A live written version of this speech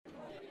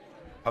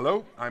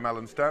Hello, I'm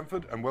Alan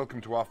Stanford, and welcome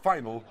to our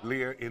final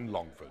Lear in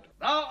Longford.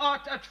 Thou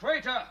art a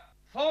traitor,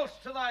 false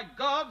to thy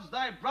gods,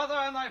 thy brother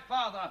and thy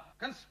father,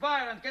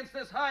 conspirant against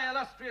this high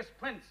illustrious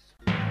prince.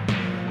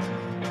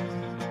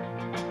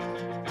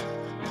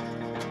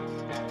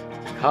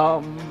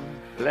 Come,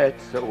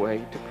 let's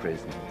away to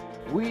prison.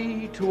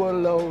 We two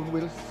alone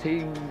will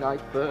sing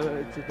like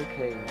birds of the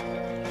cage.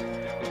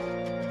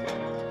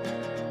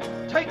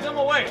 Take them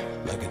away!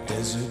 Like a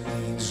desert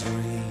needs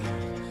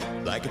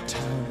rain, like a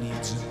town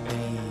needs a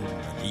name,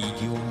 I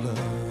need your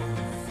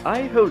love.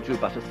 I hold you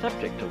but a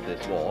subject of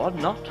this war,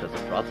 not as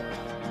a brother.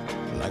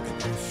 Like a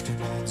drifter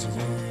needs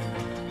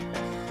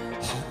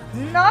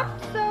rain,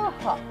 Not so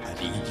hot. I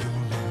need your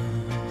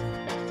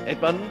love.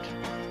 Edmund,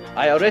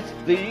 I arrest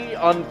thee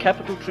on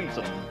capital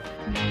treason.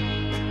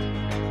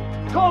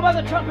 Call by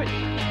the trumpet!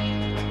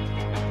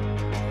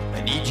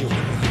 I need your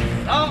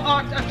love. Thou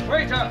art a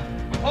traitor,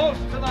 false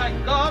to thy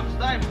gods,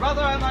 thy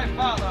brother and thy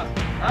father,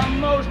 a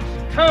most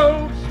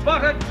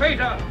cold-spotted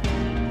traitor.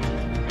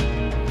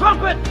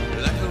 Trumpet!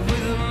 Like a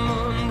rhythm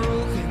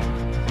unbroken,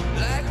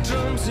 like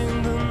drums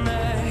in the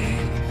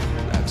night,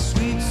 like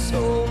sweet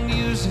soul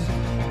music,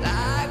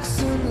 like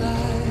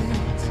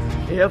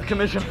sunlight. He hath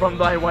commission from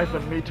thy wife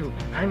and me to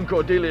hang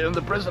Cordelia in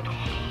the prison,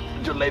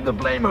 to lay the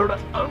blame her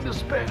own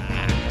despair.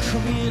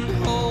 Coming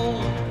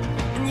home,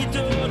 and you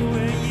don't know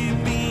where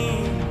you've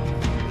been.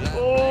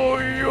 Oh,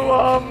 you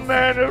are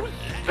man of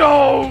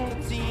stone!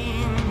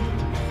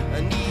 I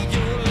need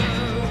your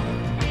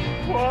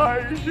love. Why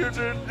should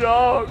a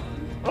dog,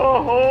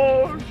 a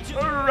horse, a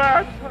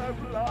rat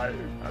have life,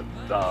 and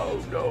thou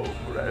no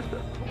breath at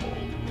all?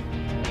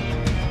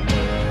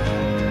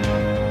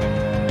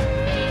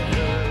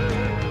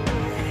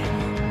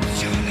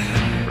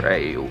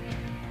 Pray you,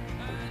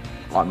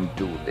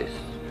 undo this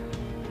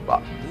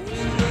button.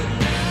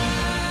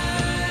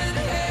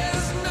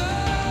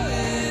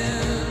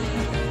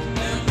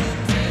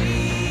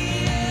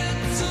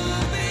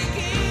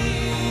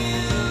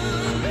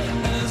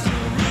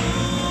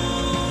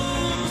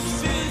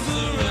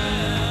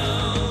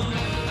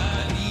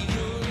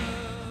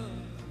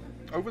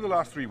 Over the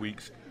last 3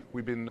 weeks,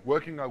 we've been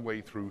working our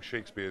way through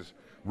Shakespeare's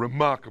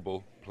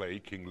remarkable play,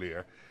 King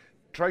Lear,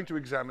 trying to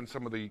examine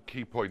some of the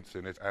key points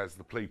in it as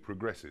the play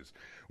progresses.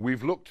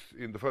 We've looked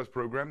in the first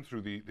program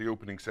through the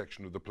opening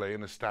section of the play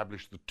and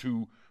established the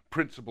two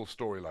principal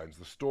storylines,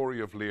 the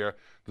story of Lear,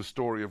 the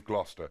story of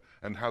Gloucester,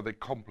 and how they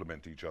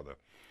complement each other.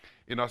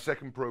 In our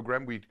second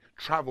program, we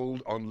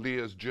travelled on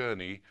Lear's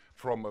journey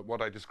from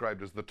what I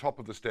described as the top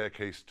of the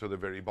staircase to the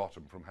very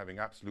bottom, from having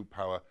absolute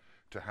power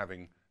to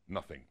having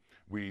nothing.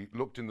 We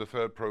looked in the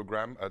third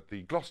program at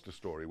the Gloucester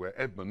story, where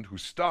Edmund, who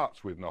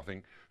starts with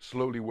nothing,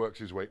 slowly works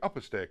his way up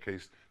a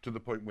staircase to the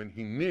point when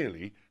he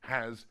nearly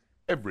has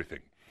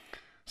everything.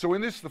 So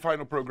in this, the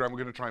final program, we're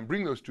going to try and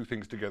bring those two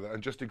things together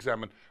and just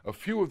examine a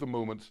few of the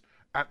moments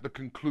at the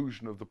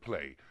conclusion of the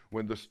play,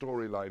 when the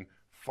storyline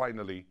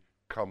finally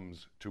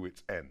comes to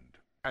its end.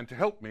 And to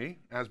help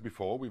me, as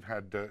before, we've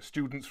had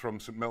students from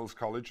St Mel's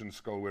College and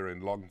Scolwyrra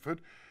in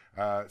Longford,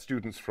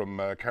 students from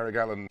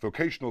Carrigallen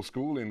Vocational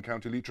School in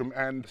County Leitrim,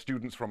 and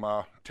students from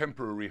our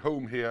temporary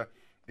home here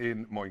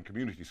in Moyne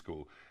Community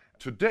School.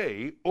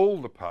 Today,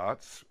 all the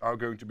parts are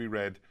going to be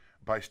read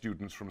by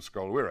students from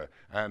Scolwyrra,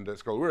 and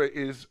Scolwyrra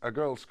is a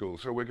girls' school,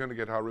 so we're going to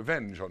get our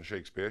revenge on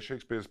Shakespeare.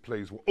 Shakespeare's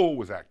plays were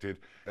always acted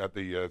at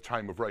the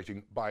time of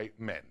writing by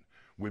men.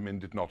 Women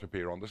did not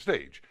appear on the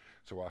stage,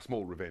 so our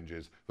small revenge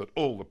is that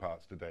all the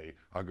parts today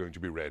are going to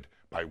be read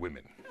by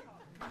women.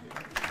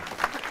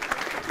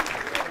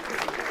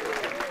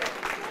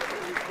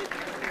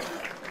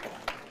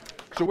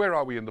 So where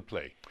are we in the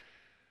play?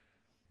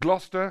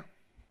 Gloucester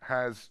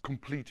has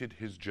completed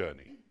his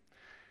journey.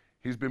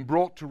 He's been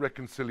brought to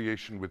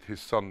reconciliation with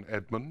his son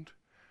Edmund,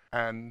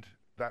 and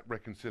that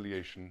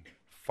reconciliation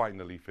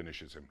finally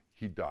finishes him.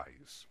 He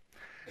dies.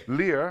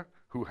 Lear,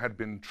 who had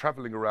been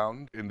travelling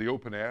around in the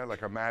open air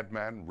like a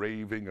madman,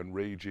 raving and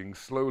raging,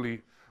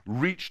 slowly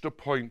reached a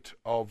point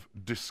of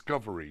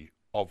discovery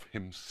of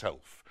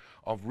himself,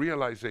 of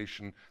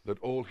realization that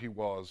all he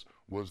was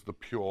the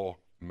pure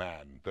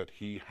man, that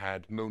he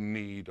had no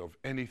need of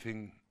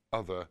anything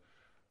other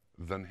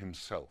than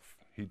himself.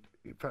 He,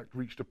 in fact,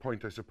 reached a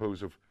point, I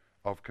suppose,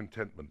 of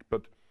contentment.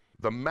 But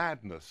the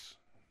madness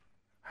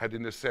had,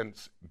 in a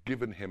sense,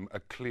 given him a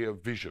clear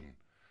vision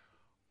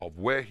of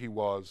where he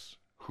was,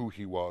 who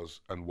he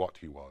was, and what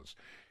he was.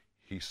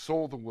 He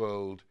saw the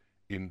world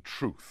in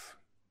truth.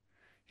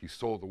 He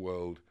saw the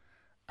world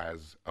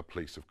as a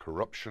place of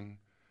corruption.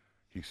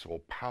 He saw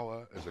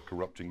power as a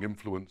corrupting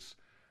influence,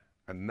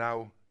 and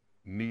now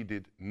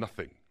needed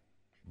nothing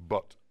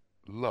but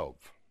love,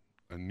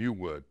 a new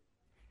word.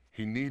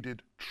 He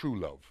needed true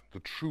love, the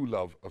true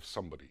love of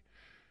somebody.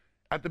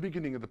 At the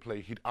beginning of the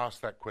play, he'd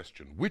asked that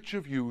question, which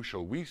of you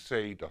shall we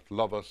say doth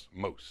love us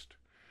most?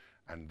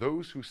 And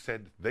those who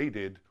said they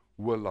did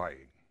were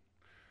lying.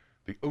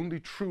 The only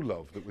true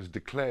love that was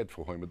declared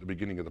for him at the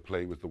beginning of the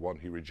play was the one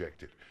he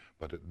rejected.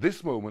 But at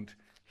this moment,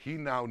 he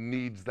now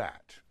needs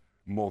that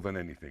more than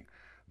anything.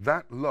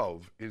 That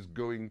love is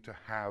going to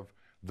have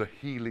the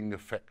healing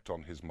effect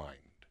on his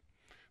mind,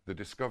 the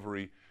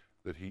discovery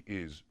that he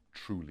is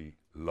truly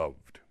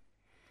loved.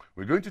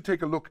 We're going to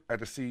take a look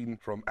at a scene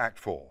from Act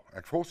 4,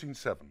 Scene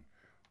 7,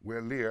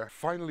 where Lear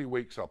finally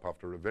wakes up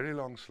after a very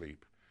long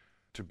sleep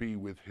to be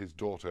with his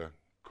daughter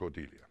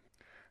Cordelia.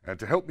 And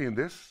to help me in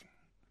this,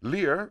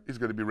 Lear is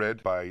going to be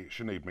read by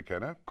Sinead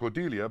McKenna,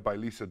 Cordelia by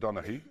Lisa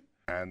Donaghy,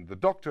 and the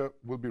Doctor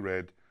will be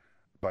read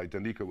by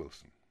Danica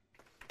Wilson.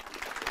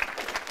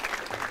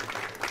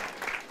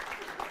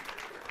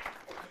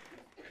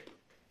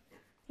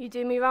 You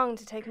do me wrong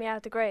to take me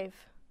out the grave.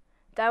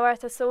 Thou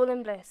art a soul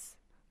in bliss,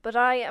 but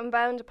I am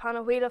bound upon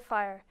a wheel of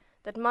fire,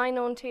 that mine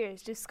own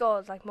tears do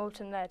scald like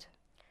molten lead.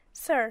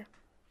 Sir,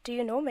 do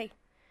you know me?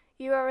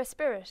 You are a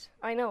spirit,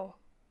 I know.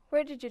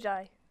 Where did you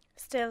die?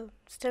 Still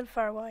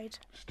far wide.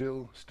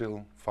 Still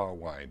far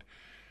wide.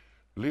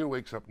 Lear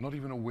wakes up not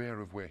even aware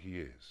of where he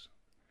is,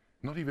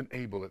 not even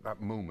able at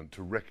that moment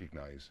to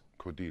recognize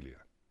Cordelia.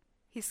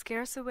 He's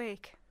scarce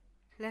awake.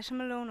 Let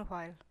him alone a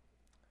while.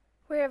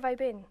 Where have I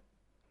been?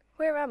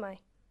 Where am I?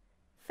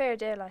 Fair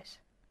daylight.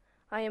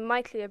 I am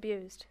mightily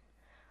abused.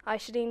 I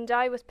should e'en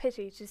die with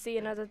pity to see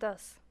another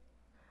thus.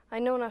 I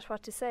know not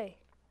what to say.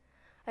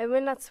 I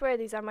will not swear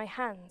these are my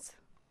hands.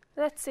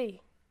 Let's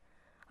see.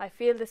 I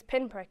feel this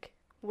pinprick.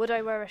 Would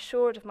I were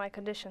assured of my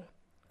condition.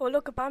 Oh,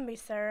 look upon me,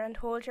 sir, and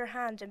hold your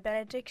hand in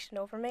benediction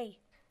over me.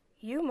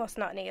 You must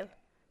not kneel.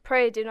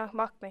 Pray do not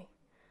mock me.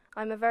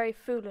 I am a very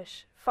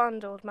foolish,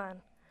 fond old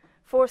man,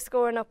 80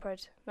 and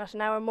upward, not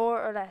an hour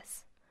more or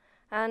less.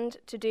 And,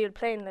 to deal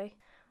plainly,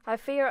 I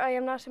fear I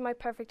am not in my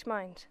perfect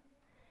mind.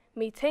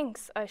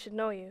 Methinks I should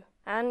know you,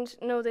 and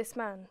know this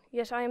man,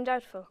 yet I am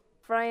doubtful,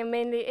 for I am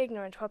mainly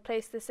ignorant what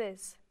place this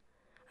is.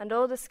 And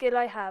all the skill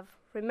I have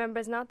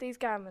remembers not these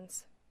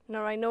garments,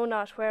 nor I know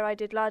not where I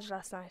did lodge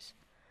last night.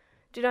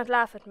 Do not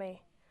laugh at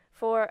me,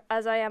 for,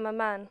 as I am a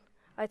man,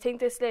 I think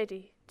this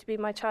lady to be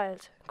my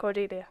child,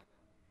 Cordelia.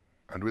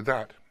 And with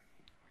that,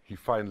 he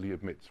finally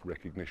admits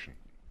recognition.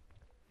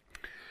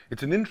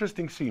 It's an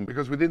interesting scene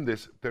because within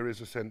this there is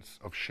a sense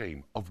of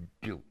shame, of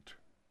guilt.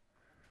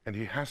 And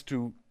he has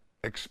to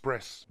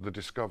express the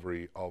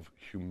discovery of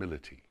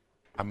humility.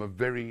 I'm a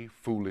very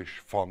foolish,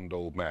 fond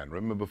old man.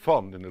 Remember,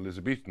 fond in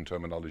Elizabethan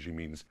terminology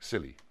means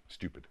silly,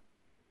 stupid.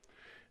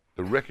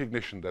 The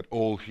recognition that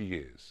all he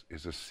is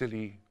a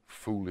silly,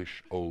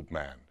 foolish old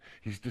man.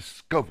 He's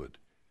discovered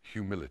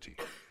humility.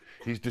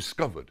 He's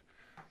discovered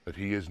that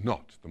he is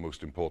not the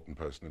most important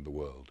person in the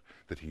world,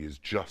 that he is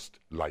just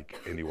like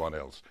anyone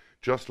else,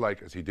 just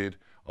like as he did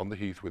on the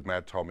heath with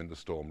Mad Tom in the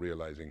storm,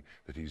 realizing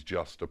that he's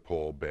just a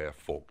poor,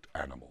 bare-forked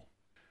animal.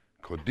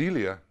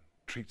 Cordelia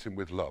treats him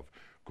with love.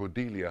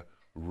 Cordelia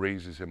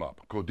raises him up.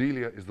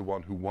 Cordelia is the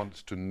one who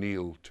wants to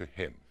kneel to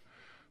him,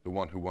 the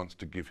one who wants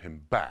to give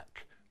him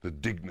back the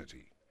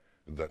dignity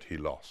that he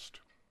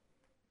lost.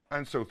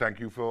 And so thank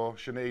you for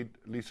Sinead,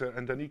 Lisa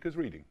and Danica's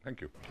reading.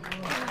 Thank you.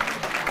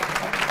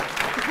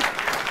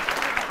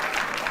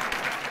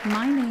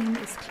 My name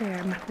is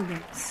Claire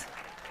McWilliams.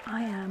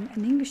 I am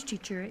an English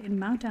teacher in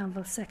Mount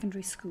Anville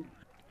Secondary School.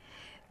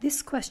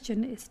 This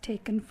question is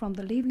taken from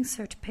the Leaving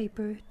Cert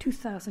paper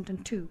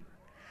 2002.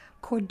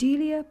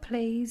 Cordelia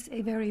plays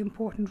a very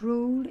important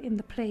role in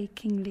the play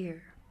King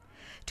Lear.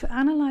 To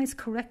analyse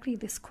correctly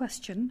this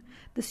question,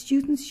 the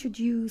students should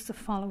use the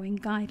following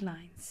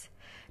guidelines.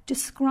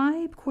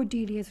 Describe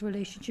Cordelia's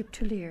relationship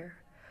to Lear,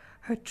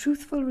 her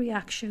truthful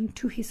reaction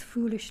to his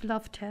foolish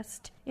love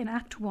test in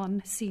Act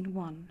 1, Scene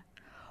 1.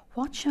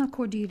 What shall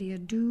Cordelia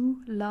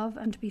do, love,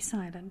 and be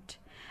silent,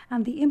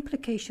 and the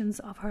implications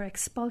of her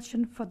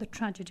expulsion for the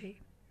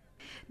tragedy.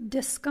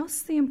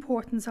 Discuss the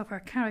importance of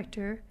her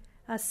character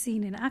as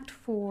seen in Act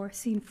 4,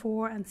 Scene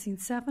 4 and Scene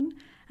 7,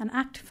 and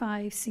Act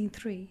 5, Scene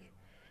 3,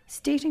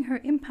 stating her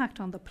impact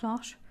on the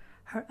plot,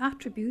 her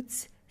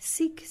attributes,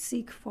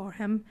 seek for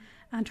him,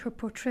 and her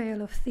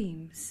portrayal of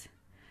themes.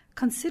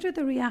 Consider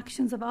the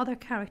reactions of other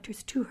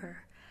characters to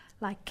her,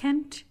 like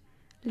Kent,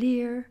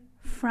 Lear,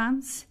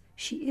 France,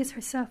 she is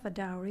herself a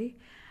dowry,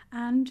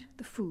 and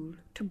the Fool,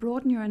 to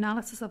broaden your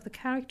analysis of the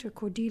character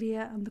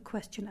Cordelia and the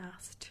question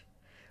asked.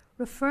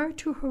 Refer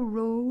to her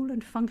role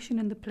and function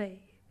in the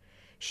play.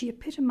 She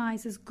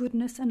epitomizes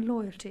goodness and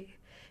loyalty.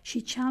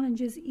 She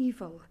challenges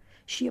evil.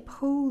 She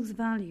upholds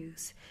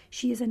values.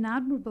 She is an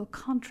admirable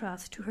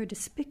contrast to her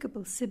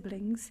despicable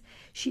siblings.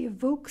 She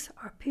evokes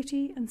our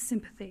pity and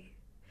sympathy.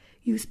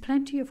 Use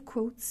plenty of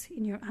quotes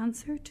in your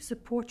answer to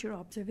support your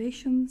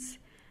observations.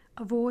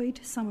 Avoid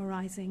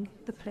summarizing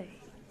the play.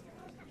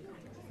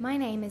 My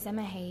name is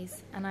Emma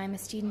Hayes, and I am a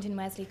student in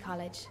Wesley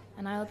College,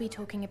 and I will be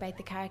talking about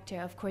the character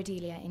of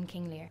Cordelia in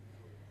King Lear.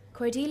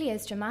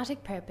 Cordelia's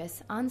dramatic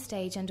purpose, on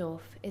stage and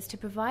off, is to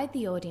provide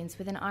the audience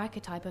with an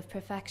archetype of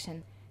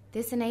perfection.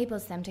 This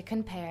enables them to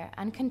compare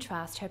and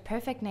contrast her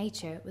perfect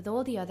nature with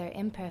all the other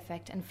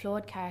imperfect and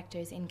flawed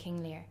characters in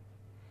King Lear.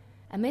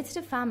 Amidst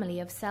a family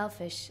of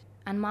selfish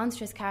and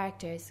monstrous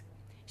characters,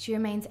 she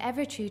remains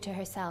ever true to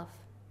herself.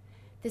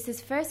 This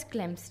is first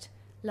glimpsed,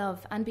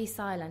 love and be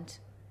silent,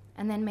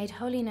 and then made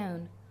wholly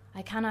known,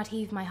 I cannot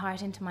heave my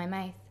heart into my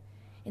mouth,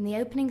 in the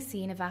opening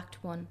scene of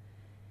Act 1.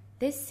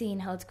 This scene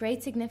holds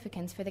great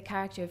significance for the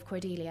character of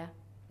Cordelia.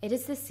 It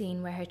is the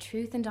scene where her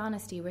truth and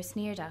honesty were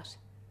sneered at.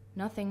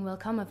 Nothing will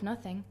come of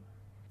nothing.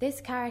 This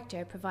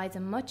character provides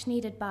a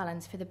much-needed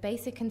balance for the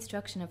basic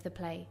construction of the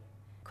play.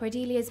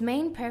 Cordelia's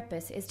main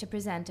purpose is to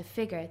present a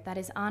figure that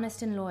is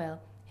honest and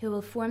loyal, who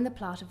will form the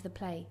plot of the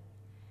play.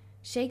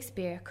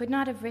 Shakespeare could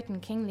not have written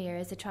King Lear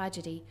as a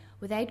tragedy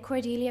without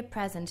Cordelia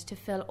present to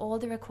fill all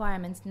the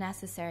requirements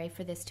necessary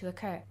for this to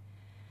occur.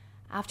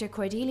 After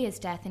Cordelia's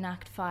death in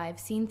Act 5,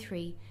 Scene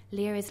 3,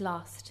 Lear is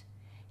lost.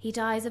 He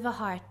dies of a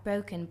heart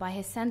broken by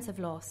his sense of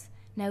loss,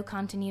 no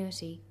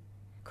continuity.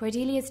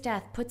 Cordelia's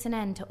death puts an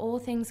end to all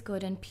things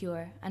good and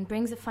pure and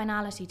brings a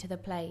finality to the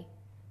play.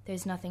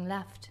 There's nothing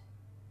left.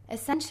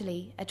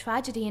 Essentially, a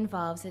tragedy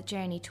involves a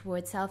journey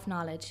towards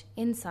self-knowledge,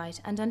 insight,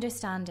 and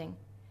understanding.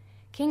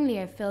 King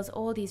Lear fills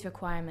all these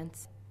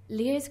requirements.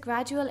 Lear's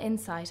gradual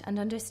insight and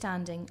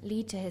understanding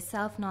lead to his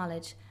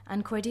self-knowledge,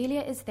 and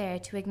Cordelia is there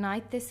to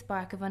ignite this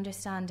spark of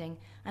understanding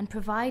and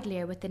provide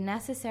Lear with the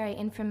necessary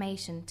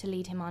information to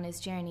lead him on his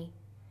journey.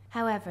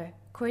 However,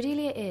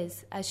 Cordelia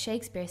is, as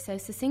Shakespeare so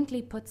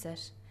succinctly puts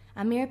it,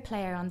 a mere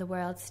player on the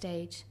world's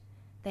stage.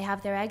 They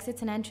have their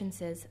exits and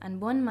entrances,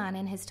 and one man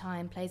in his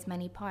time plays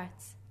many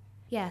parts.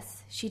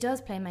 Yes, she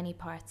does play many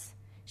parts.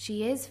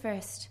 She is,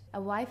 first,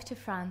 a wife to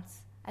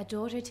France, a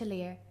daughter to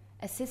Lear,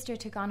 a sister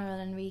to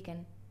Goneril and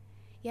Regan.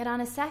 Yet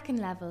on a second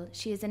level,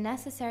 she is a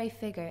necessary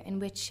figure in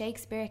which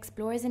Shakespeare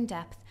explores in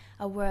depth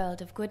a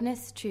world of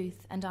goodness,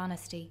 truth, and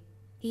honesty.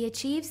 He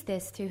achieves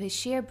this through his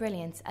sheer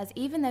brilliance, as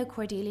even though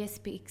Cordelia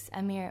speaks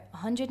a mere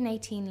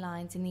 118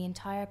 lines in the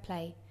entire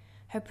play,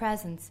 her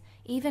presence,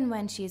 even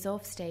when she is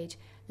off stage,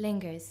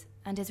 lingers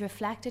and is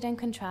reflected and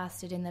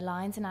contrasted in the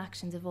lines and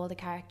actions of all the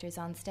characters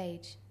on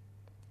stage.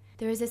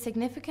 There is a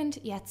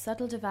significant yet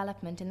subtle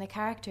development in the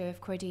character of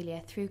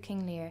Cordelia through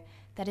King Lear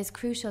that is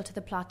crucial to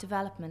the plot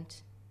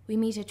development. We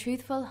meet a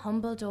truthful,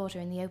 humble daughter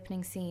in the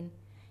opening scene.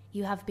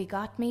 You have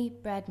begot me,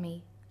 bred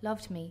me,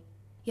 loved me.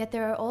 Yet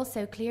there are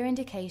also clear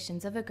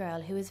indications of a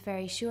girl who is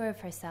very sure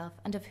of herself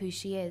and of who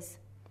she is.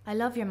 I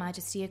love your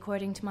majesty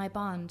according to my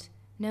bond,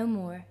 no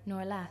more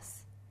nor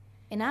less.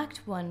 In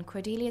Act 1,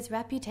 Cordelia's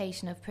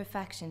reputation of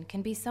perfection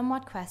can be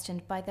somewhat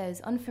questioned by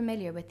those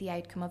unfamiliar with the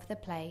outcome of the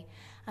play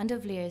and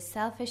of Lear's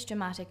selfish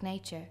dramatic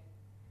nature.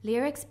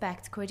 Lear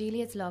expects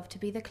Cordelia's love to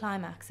be the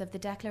climax of the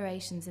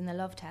declarations in the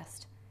love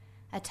test,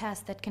 a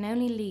test that can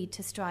only lead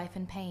to strife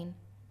and pain.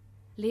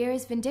 Lear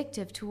is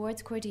vindictive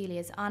towards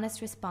Cordelia's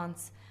honest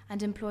response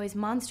and employs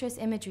monstrous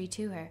imagery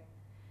to her.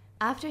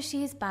 After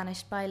she is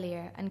banished by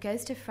Lear and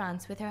goes to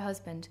France with her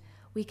husband,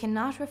 we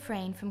cannot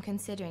refrain from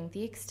considering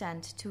the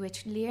extent to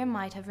which Lear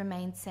might have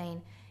remained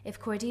sane if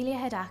Cordelia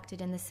had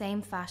acted in the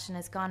same fashion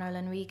as Goneril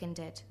and Regan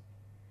did.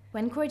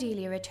 When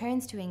Cordelia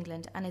returns to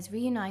England and is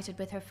reunited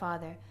with her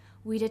father,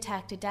 we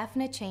detect a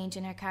definite change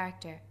in her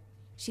character.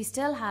 She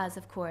still has,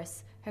 of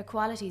course, her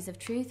qualities of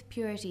truth,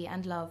 purity,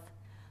 and love,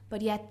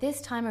 but yet this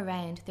time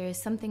around there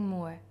is something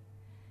more,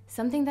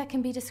 something that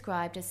can be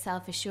described as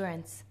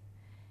self-assurance.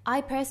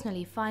 I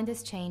personally find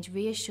this change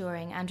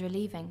reassuring and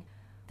relieving.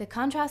 The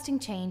contrasting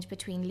change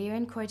between Lear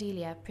and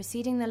Cordelia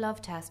preceding the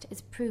love test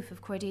is proof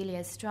of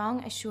Cordelia's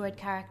strong, assured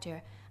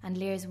character and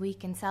Lear's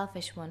weak and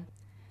selfish one.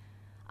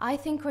 I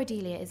think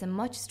Cordelia is a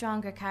much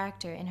stronger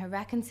character in her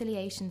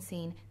reconciliation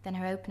scene than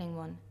her opening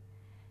one.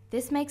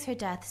 This makes her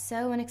death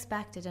so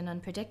unexpected and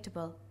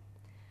unpredictable.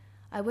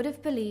 I would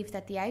have believed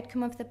that the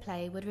outcome of the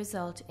play would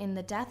result in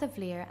the death of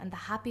Lear and the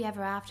happy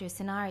ever after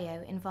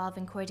scenario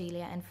involving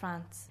Cordelia and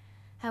France.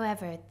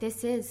 However,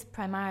 this is,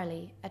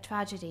 primarily, a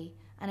tragedy,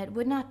 and it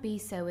would not be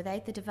so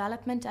without the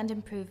development and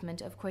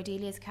improvement of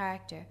Cordelia's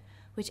character,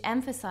 which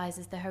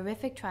emphasises the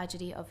horrific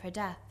tragedy of her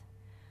death.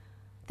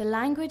 The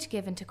language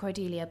given to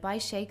Cordelia by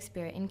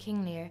Shakespeare in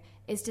King Lear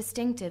is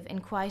distinctive in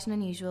quite an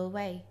unusual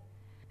way.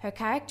 Her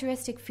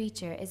characteristic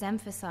feature is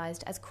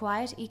emphasised as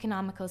quiet,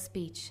 economical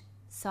speech.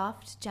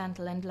 Soft,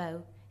 gentle, and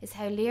low is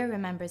how Lear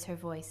remembers her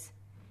voice.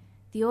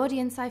 The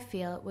audience, I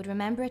feel, would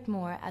remember it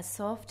more as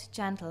soft,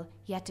 gentle,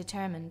 yet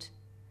determined.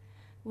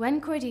 When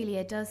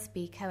Cordelia does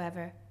speak,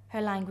 however, her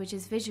language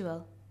is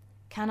visual,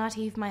 cannot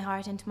heave my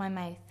heart into my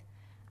mouth,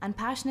 and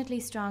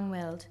passionately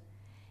strong-willed.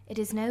 It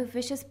is no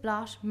vicious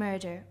blot,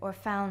 murder, or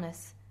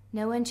foulness,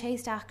 no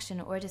unchaste action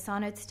or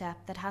dishonoured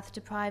step that hath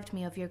deprived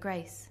me of your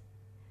grace.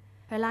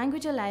 Her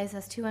language allows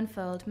us to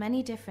unfold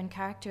many different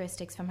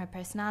characteristics from her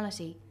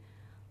personality.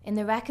 In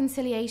the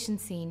reconciliation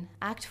scene,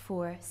 Act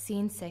 4,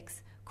 Scene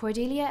 6,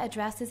 Cordelia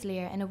addresses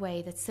Lear in a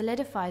way that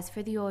solidifies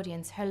for the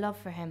audience her love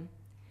for him.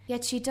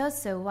 Yet she does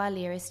so while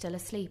Lear is still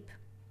asleep.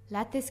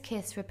 Let this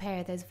kiss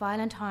repair those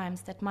violent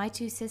harms that my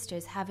two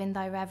sisters have in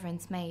thy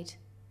reverence made.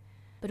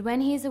 But when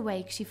he is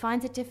awake, she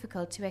finds it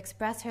difficult to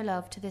express her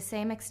love to the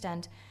same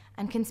extent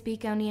and can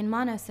speak only in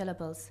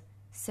monosyllables.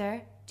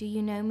 Sir, do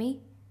you know me?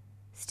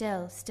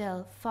 Still,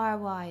 far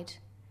wide.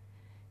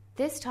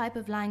 This type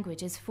of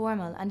language is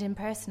formal and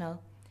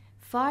impersonal,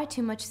 far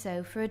too much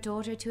so for a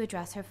daughter to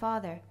address her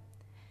father.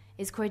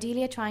 Is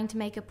Cordelia trying to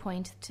make a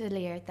point to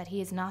Lear that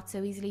he is not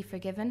so easily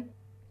forgiven?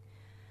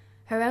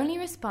 Her only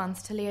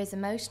response to Lear's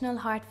emotional,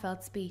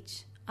 heartfelt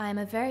speech, I am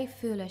a very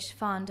foolish,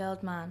 fond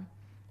old man,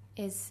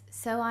 is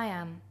so I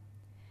am.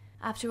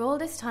 After all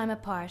this time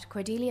apart,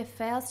 Cordelia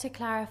fails to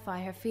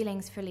clarify her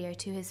feelings for Lear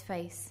to his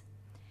face.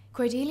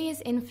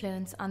 Cordelia's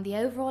influence on the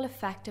overall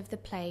effect of the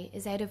play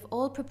is out of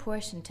all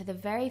proportion to the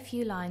very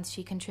few lines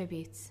she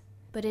contributes.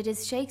 But it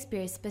is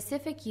Shakespeare's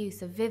specific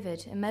use of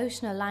vivid,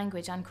 emotional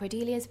language on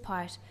Cordelia's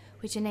part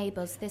which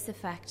enables this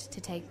effect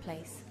to take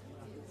place.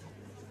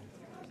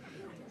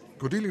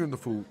 Cordelia and the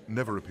Fool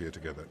never appear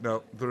together.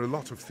 Now, there are a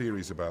lot of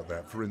theories about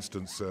that. For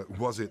instance,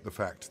 was it the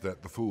fact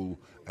that the Fool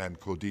and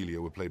Cordelia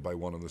were played by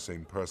one and the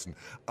same person?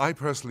 I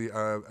personally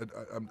I'm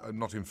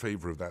not in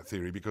favour of that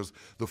theory because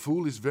the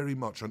Fool is very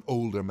much an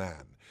older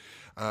man.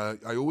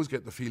 I always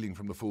get the feeling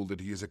from the Fool that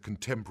he is a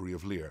contemporary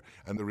of Lear,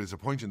 and there is a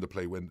point in the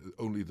play when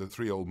only the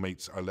three old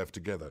mates are left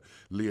together,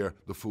 Lear,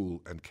 the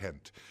Fool, and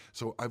Kent.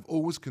 So I've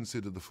always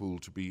considered the Fool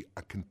to be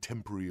a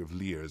contemporary of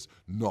Lear's,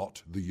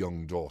 not the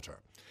young daughter.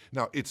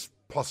 Now, it's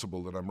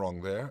possible that I'm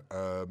wrong there,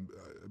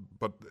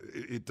 but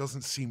it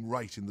doesn't seem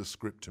right in the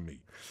script to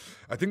me.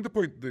 I think the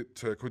point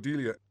that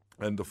Cordelia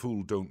and the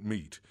Fool don't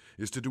meet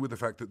is to do with the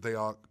fact that they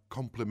are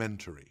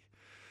complementary,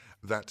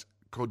 that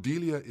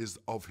Cordelia is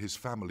of his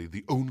family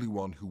the only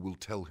one who will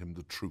tell him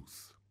the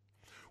truth.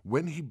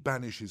 When he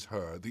banishes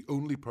her, the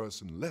only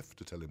person left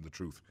to tell him the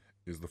truth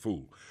is the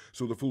Fool.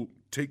 So the Fool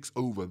takes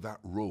over that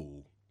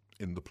role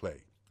in the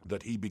play,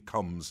 that he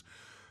becomes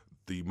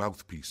the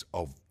mouthpiece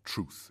of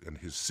truth, and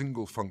his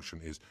single function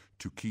is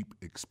to keep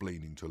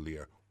explaining to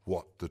Lear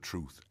what the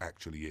truth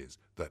actually is,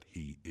 that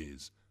he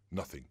is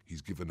nothing.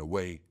 He's given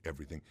away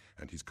everything,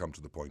 and he's come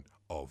to the point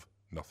of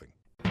nothing.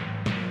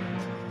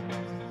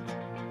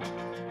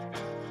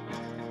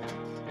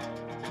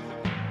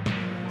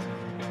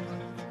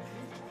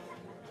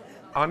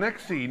 Our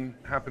next scene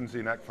happens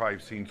in Act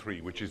 5, Scene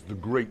 3, which is the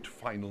great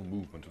final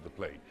movement of the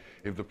play.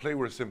 If the play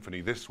were a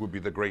symphony, this would be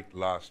the great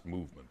last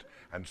movement.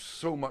 And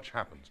so much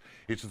happens.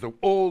 It's as though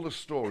all the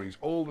stories,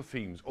 all the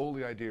themes, all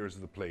the ideas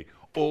of the play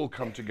all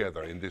come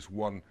together in this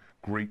one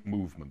great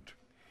movement.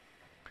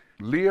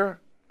 Lear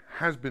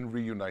has been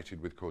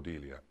reunited with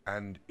Cordelia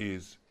and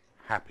is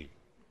happy.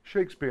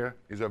 Shakespeare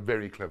is a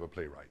very clever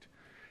playwright.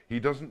 He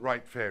doesn't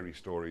write fairy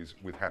stories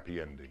with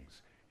happy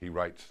endings. He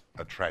writes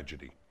a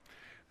tragedy.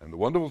 And the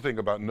wonderful thing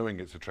about knowing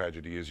it's a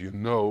tragedy is you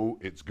know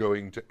it's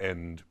going to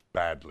end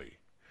badly.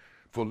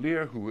 For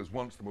Lear, who was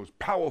once the most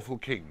powerful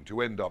king,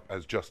 to end up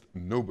as just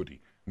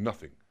nobody,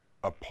 nothing,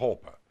 a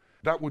pauper,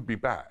 that would be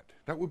bad.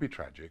 That would be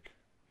tragic.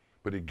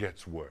 But it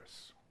gets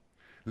worse.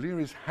 Lear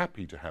is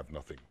happy to have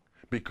nothing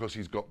because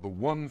he's got the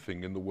one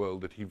thing in the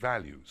world that he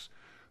values,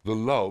 the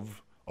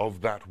love of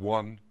that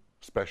one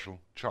special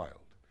child.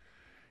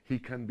 He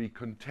can be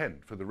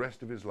content for the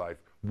rest of his life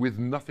with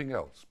nothing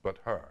else but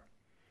her.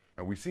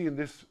 And we see in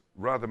this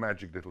rather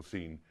magic little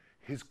scene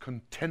his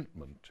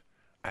contentment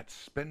at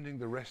spending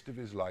the rest of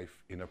his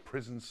life in a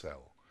prison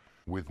cell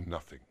with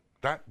nothing.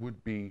 That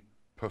would be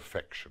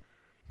perfection,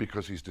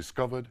 because he's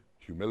discovered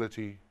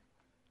humility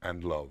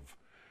and love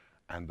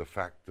and the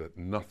fact that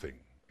nothing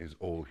is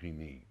all he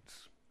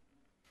needs.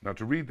 Now,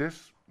 to read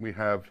this, we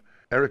have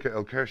Erica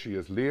Elkershi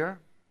as Lear,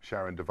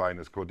 Sharon Devine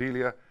as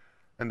Cordelia,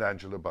 and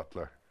Angela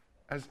Butler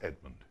as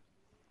Edmund.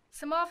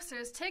 Some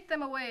officers take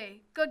them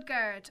away, good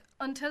guard,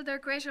 until their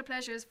greater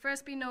pleasures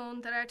first be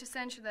known that are to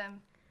censure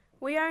them.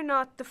 We are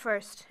not the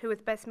first who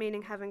with best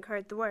meaning have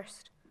incurred the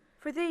worst.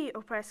 For thee,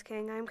 oppressed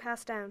king, I am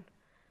cast down.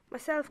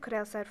 Myself could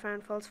else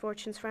outfrown false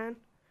fortune's frown.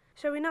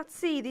 Shall we not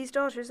see these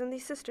daughters and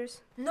these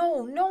sisters?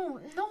 No,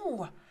 no,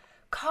 no.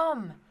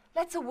 Come,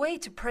 let's away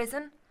to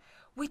prison.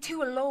 We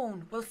two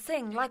alone will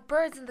sing like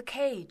birds in the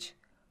cage.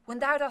 When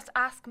thou dost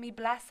ask me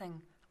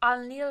blessing,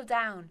 I'll kneel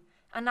down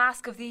and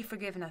ask of thee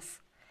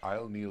forgiveness.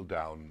 I'll kneel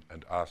down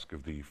and ask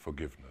of thee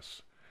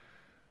forgiveness.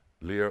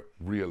 Lear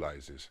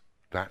realizes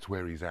that's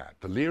where he's at.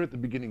 The Lear at the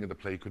beginning of the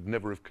play could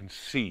never have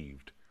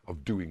conceived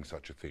of doing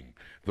such a thing.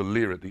 The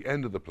Lear at the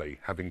end of the play,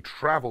 having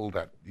travelled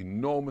that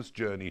enormous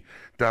journey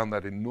down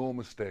that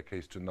enormous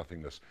staircase to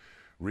nothingness,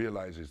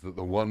 realizes that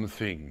the one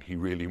thing he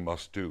really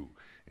must do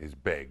is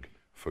beg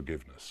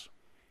forgiveness.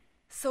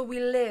 So we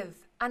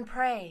live and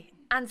pray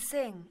and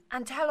sing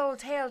and tell old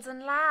tales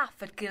and laugh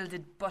at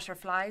gilded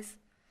butterflies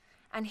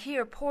and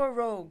hear poor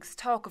rogues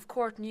talk of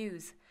court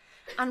news.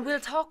 And we'll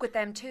talk with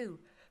them too,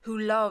 who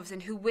loves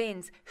and who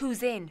wins,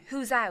 who's in,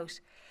 who's out,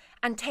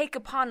 and take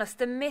upon us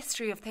the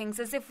mystery of things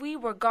as if we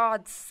were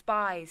God's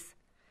spies.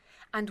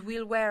 And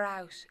we'll wear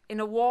out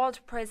in a walled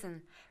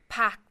prison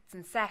pacts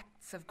and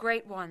sects of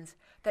great ones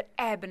that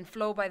ebb and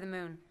flow by the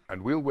moon.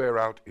 And we'll wear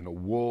out in a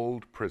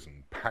walled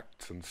prison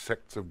pacts and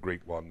sects of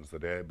great ones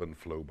that ebb and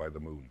flow by the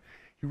moon.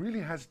 He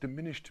really has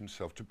diminished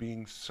himself to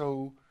being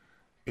so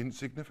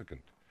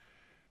insignificant,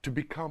 to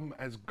become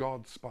as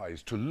God's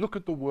spies, to look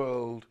at the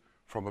world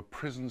from a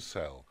prison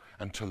cell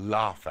and to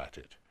laugh at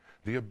it.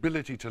 The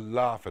ability to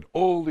laugh at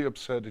all the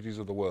absurdities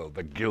of the world,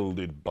 the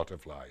gilded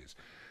butterflies,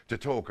 to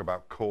talk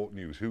about court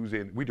news, who's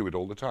in. We do it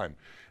all the time.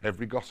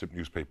 Every gossip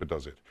newspaper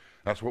does it.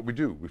 That's what we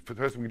do. The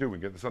first thing we do, we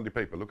get the Sunday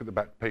paper, look at the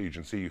back page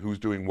and see who's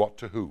doing what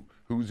to who,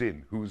 who's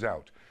in, who's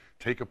out.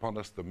 take upon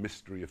us the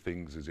mystery of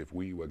things as if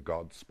we were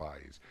God's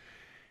spies.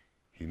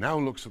 He now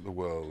looks at the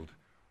world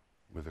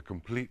with a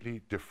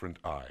completely different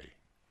eye.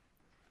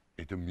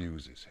 It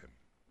amuses him.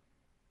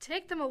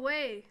 Take them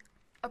away.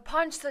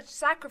 Upon such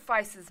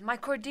sacrifices, my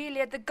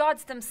Cordelia, the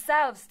gods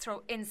themselves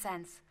throw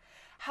incense.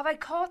 Have I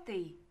caught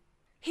thee?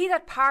 He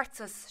that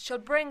parts us shall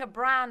bring a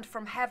brand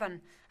from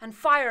heaven, and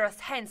fire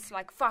us hence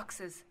like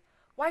foxes.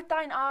 Wipe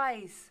thine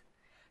eyes.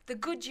 The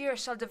good year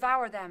shall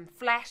devour them,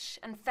 flesh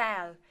and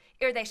fell.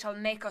 Ere they shall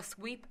make us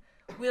weep,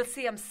 we'll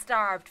see 'em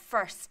starved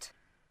first.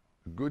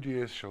 The good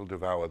years shall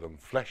devour them,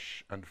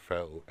 flesh and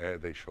fell, ere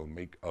they shall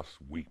make us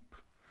weep.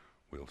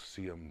 We'll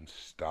see 'em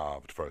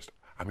starved first.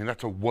 I mean,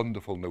 that's a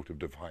wonderful note of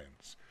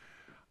defiance.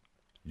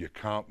 You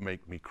can't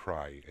make me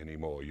cry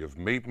anymore. You've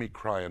made me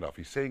cry enough.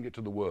 He's saying it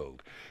to the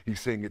world.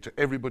 He's saying it to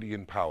everybody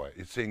in power.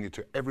 He's saying it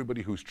to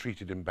everybody who's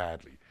treated him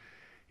badly.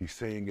 He's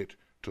saying it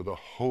to the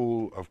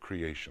whole of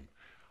creation.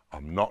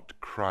 I'm not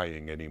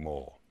crying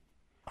anymore.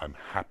 I'm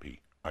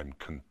happy. I'm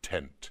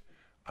content.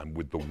 I'm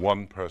with the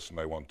one person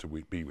I want to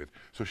be with.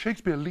 So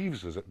Shakespeare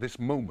leaves us at this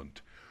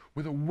moment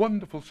with a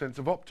wonderful sense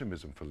of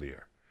optimism for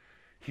Lear.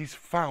 He's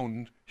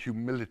found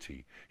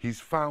humility. He's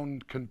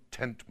found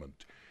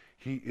contentment.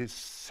 He is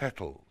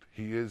settled.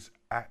 He is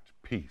at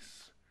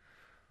peace.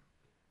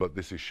 But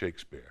this is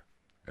Shakespeare,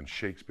 and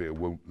Shakespeare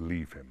won't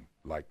leave him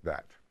like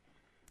that.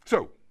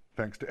 So,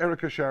 thanks to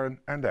Erica, Sharon,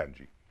 and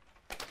Angie.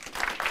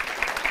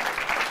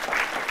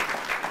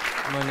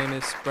 My name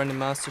is Brendan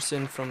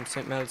Masterson from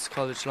St. Mel's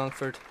College,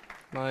 Longford.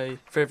 My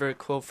favourite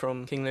quote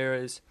from King Lear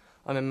is,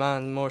 "I'm a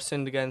man more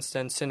sinned against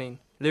than sinning."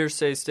 Lear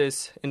says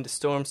this in the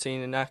storm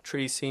scene in Act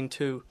 3, Scene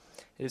 2.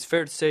 It is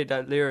fair to say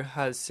that Lear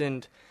has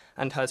sinned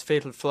and has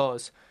fatal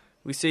flaws.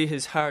 We see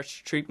his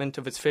harsh treatment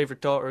of his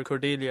favourite daughter,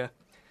 Cordelia.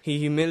 He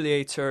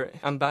humiliates her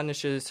and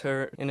banishes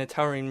her in a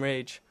towering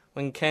rage.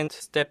 When Kent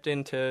stepped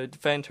in to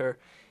defend her,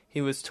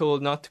 he was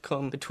told not to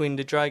come between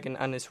the dragon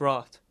and his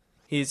wrath.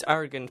 He is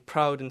arrogant,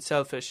 proud and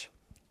selfish.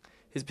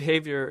 His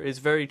behaviour is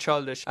very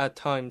childish at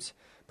times,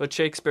 but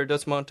Shakespeare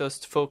does want us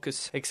to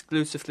focus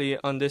exclusively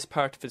on this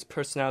part of his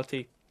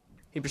personality.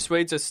 He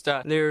persuades us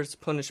that Lear's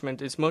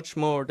punishment is much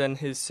more than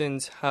his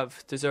sins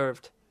have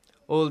deserved.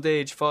 Old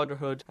age,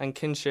 fatherhood and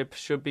kinship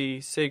should be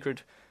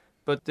sacred,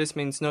 but this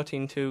means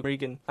nothing to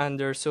Regan and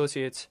their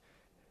associates.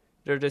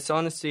 Their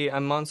dishonesty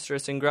and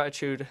monstrous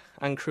ingratitude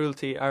and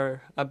cruelty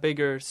are a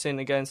bigger sin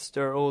against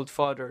their old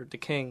father, the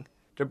king.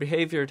 Their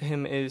behaviour to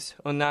him is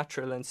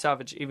unnatural and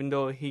savage, even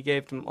though he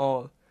gave them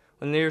all.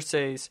 When Lear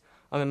says,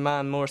 "I'm a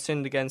man more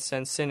sinned against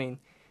than sinning,"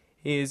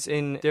 he is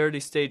in the early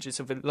stages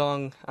of a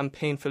long and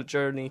painful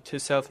journey to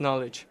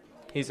self-knowledge.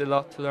 He's a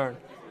lot to learn.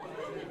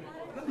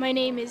 My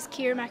name is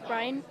Ciara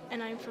McBrien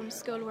and I'm from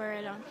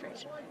Scullwara,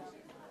 Longford.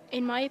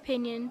 In my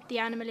opinion, the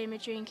animal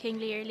imagery in King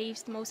Lear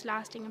leaves the most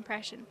lasting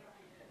impression.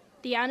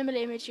 The animal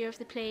imagery of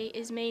the play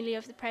is mainly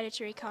of the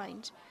predatory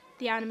kind,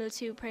 the animals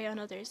who prey on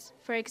others.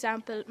 For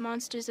example,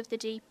 monsters of the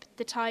deep,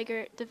 the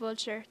tiger, the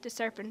vulture, the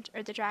serpent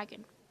or the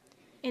dragon.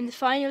 In the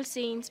final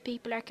scenes,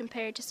 people are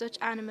compared to such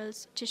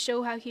animals to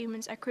show how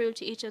humans are cruel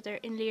to each other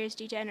in Lear's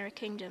degenerate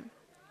kingdom.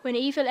 When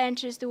evil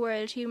enters the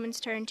world, humans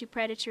turn to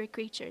predatory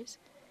creatures.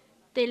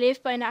 They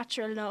live by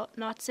natural law,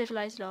 not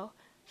civilised law.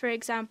 For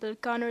example,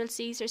 Goneril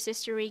sees her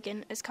sister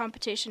Regan as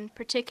competition,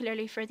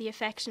 particularly for the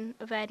affection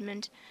of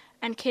Edmund,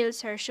 and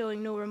kills her,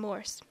 showing no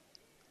remorse.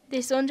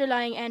 This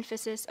underlying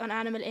emphasis on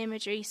animal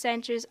imagery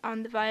centres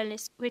on the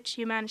vileness which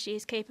humanity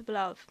is capable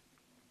of.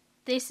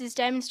 This is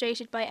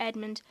demonstrated by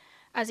Edmund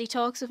as he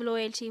talks of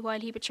loyalty while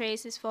he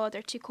betrays his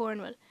father to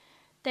Cornwall.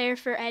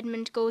 Therefore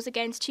Edmund goes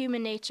against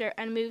human nature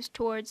and moves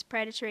towards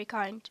predatory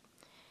kind.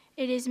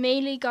 It is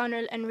mainly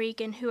Goneril and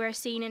Regan who are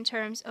seen in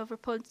terms of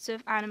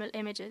repulsive animal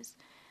images.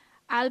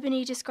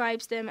 Albany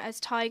describes them as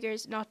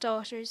tigers, not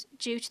daughters,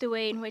 due to the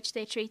way in which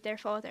they treat their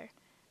father.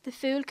 The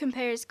Fool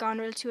compares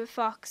Goneril to a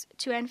fox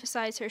to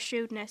emphasise her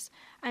shrewdness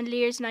and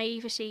Lear's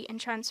naivety in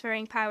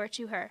transferring power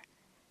to her.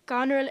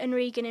 Goneril and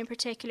Regan in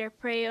particular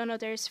prey on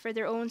others for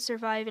their own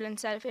survival and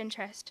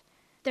self-interest.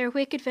 Their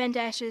wicked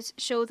vendettas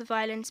show the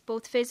violence,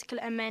 both physical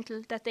and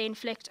mental, that they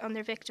inflict on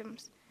their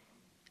victims.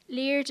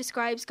 Lear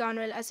describes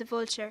Goneril as a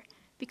vulture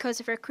because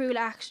of her cruel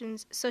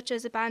actions, such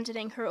as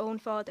abandoning her own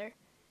father.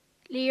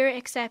 Lear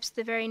accepts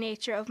the very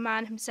nature of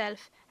man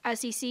himself,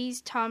 as he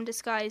sees Tom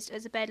disguised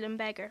as a Bedlam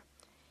beggar.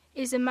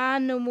 Is a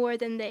man no more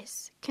than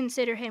this?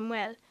 Consider him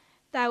well.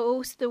 Thou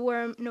owest the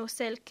worm no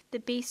silk, the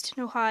beast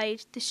no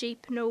hide, the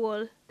sheep no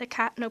wool, the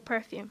cat no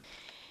perfume.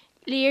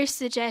 Lear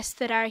suggests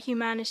that our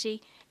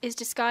humanity is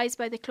disguised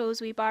by the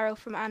clothes we borrow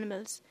from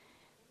animals.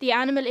 The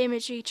animal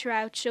imagery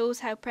throughout shows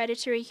how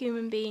predatory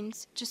human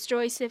beings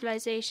destroy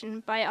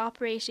civilization by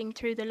operating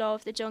through the law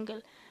of the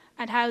jungle,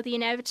 and how the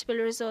inevitable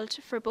result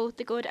for both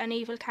the good and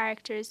evil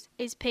characters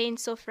is pain,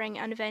 suffering,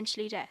 and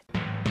eventually death.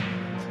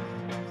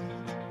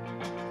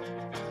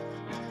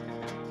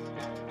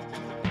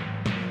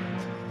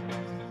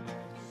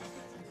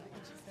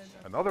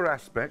 Another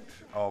aspect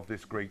of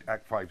this great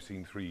Act 5,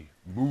 Scene 3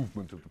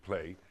 movement of the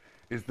play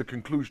is the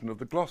conclusion of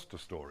the Gloucester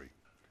story.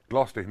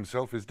 Gloucester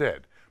himself is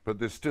dead, but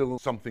there's still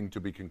something to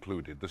be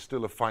concluded. There's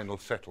still a final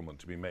settlement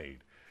to be made.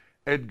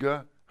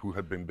 Edgar, who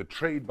had been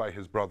betrayed by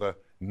his brother,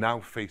 now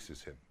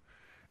faces him.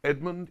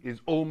 Edmund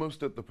is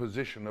almost at the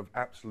position of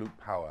absolute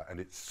power, and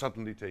it's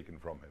suddenly taken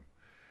from him.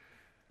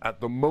 At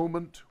the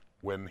moment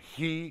when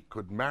he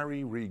could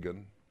marry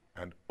Regan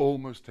and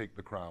almost take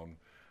the crown,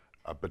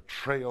 a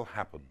betrayal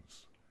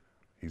happens.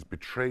 He's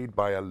betrayed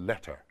by a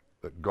letter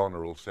that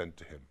Goneril sent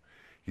to him.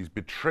 He's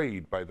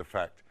betrayed by the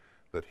fact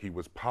that he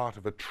was part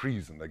of a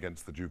treason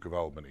against the Duke of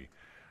Albany.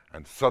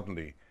 And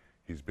suddenly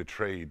he's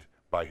betrayed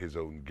by his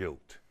own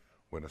guilt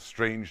when a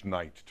strange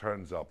knight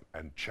turns up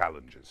and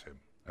challenges him.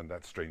 And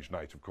that strange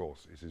knight, of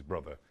course, is his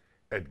brother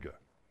Edgar.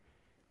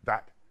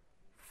 That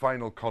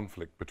final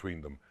conflict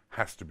between them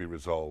has to be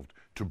resolved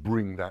to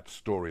bring that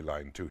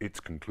storyline to its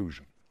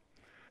conclusion.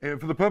 And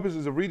for the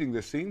purposes of reading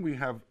this scene, we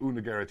have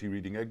Una Geraghty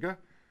reading Edgar,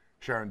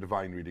 Sharon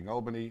Devine reading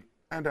Albany,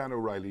 and Anne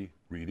O'Reilly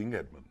reading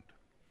Edmund.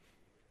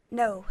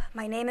 No,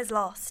 my name is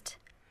lost,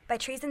 by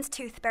treason's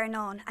tooth bare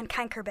gnawn and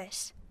canker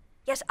bit.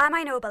 Yet am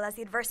I noble as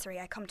the adversary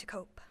I come to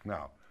cope.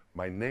 Now,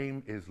 my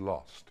name is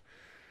lost.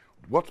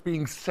 What's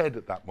being said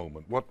at that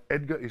moment, what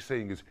Edgar is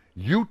saying is,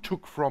 you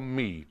took from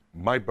me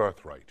my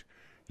birthright.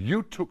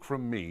 You took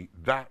from me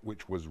that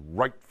which was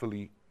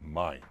rightfully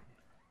mine,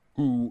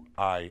 who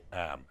I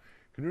am.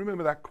 Can you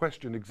remember that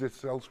question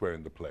exists elsewhere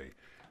in the play?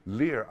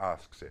 Lear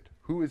asks it,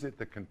 who is it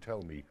that can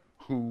tell me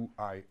who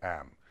I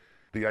am?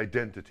 The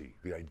identity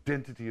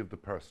of the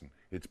person.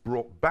 It's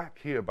brought back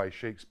here by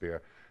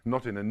Shakespeare,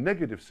 not in a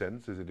negative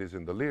sense as it is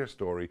in the Lear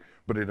story,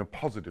 but in a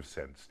positive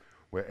sense,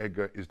 where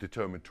Edgar is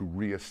determined to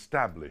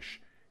re-establish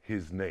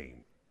his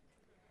name.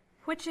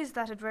 Which is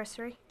that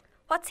adversary?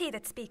 What's he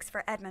that speaks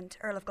for Edmund,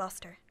 Earl of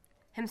Gloucester?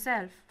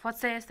 Himself. What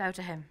sayest thou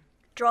to him?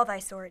 Draw thy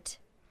sword,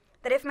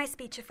 that if my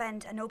speech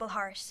offend a noble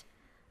heart,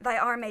 thy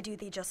arm may do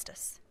thee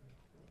justice.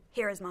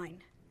 Here is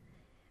mine.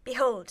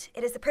 Behold,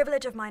 it is the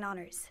privilege of mine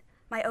honours,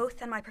 my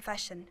oath and my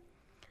profession.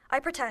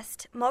 I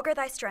protest, maugre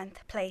thy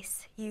strength,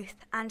 place,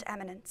 youth, and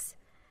eminence.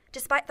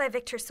 Despite thy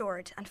victor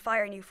sword and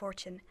fire new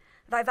fortune,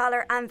 thy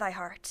valour and thy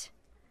heart,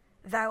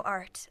 thou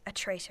art a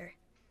traitor.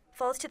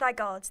 False to thy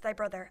gods, thy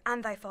brother,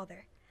 and thy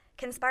father,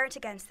 conspirant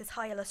against this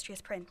high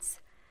illustrious prince,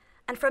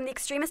 and from the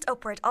extremest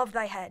upward of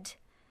thy head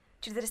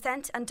to the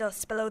descent and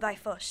dust below thy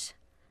foot,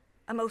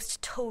 a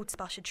most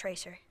toad-spotted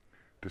traitor.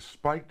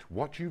 Despite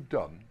what you've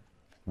done,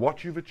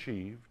 what you've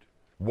achieved,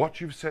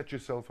 what you've set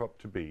yourself up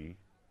to be,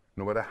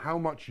 no matter how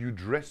much you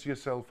dress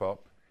yourself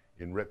up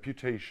in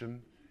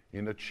reputation,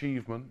 in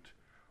achievement,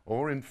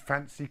 or in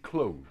fancy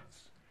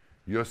clothes,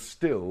 you're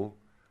still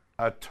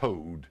a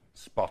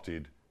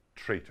toad-spotted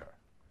traitor.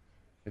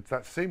 It's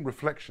that same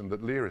reflection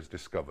that Lear has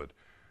discovered.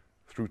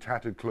 Through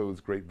tattered clothes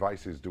great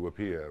vices do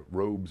appear,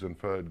 robes and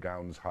furred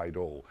gowns hide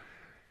all.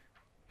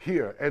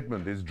 Here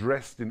Edmund is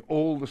dressed in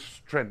all the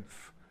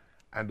strength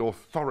and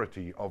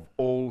authority of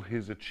all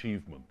his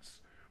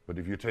achievements. But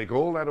if you take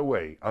all that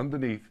away,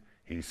 underneath,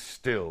 he's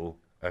still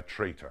a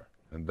traitor.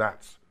 And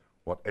that's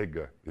what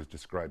Edgar is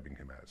describing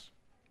him as.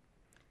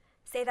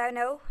 Say thou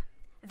no?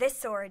 This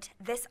sword,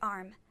 this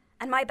arm,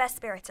 and my best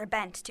spirits are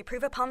bent to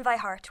prove upon thy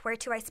heart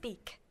whereto I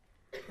speak.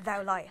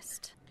 Thou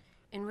liest.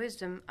 In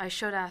wisdom I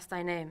should ask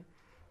thy name,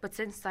 but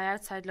since thy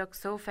outside looks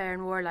so fair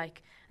and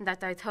warlike, and that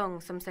thy tongue,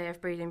 some say,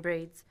 of breeding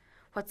breeds,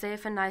 what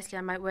safe and nicely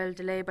I might well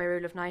delay by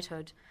rule of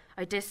knighthood,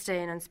 I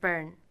disdain and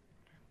spurn.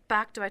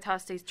 Back do I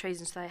toss these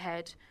treasons to thy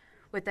head,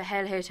 with the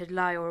hell-hated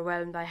lie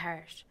o'erwhelm thy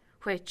heart,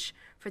 which,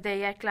 for they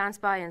yet glance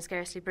by and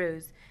scarcely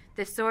bruise,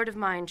 this sword of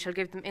mine shall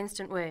give them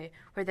instant way,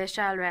 where they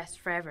shall rest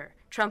for ever.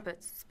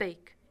 Trumpets,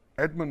 speak.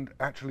 Edmund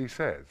actually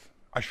says,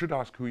 I should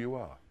ask who you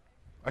are.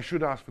 I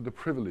should ask for the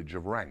privilege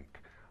of rank.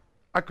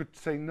 I could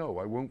say, no,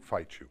 I won't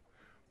fight you.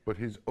 But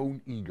his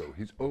own ego,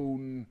 his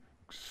own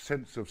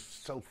sense of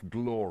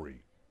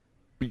self-glory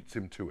beats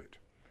him to it.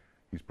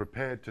 He's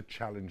prepared to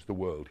challenge the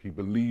world. He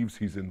believes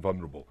he's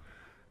invulnerable,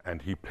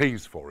 and he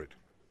pays for it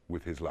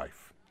with his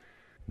life.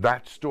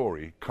 That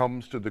story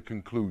comes to the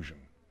conclusion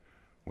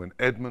when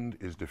Edmund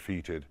is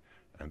defeated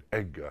and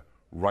Edgar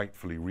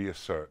rightfully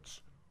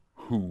reasserts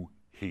who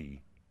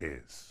he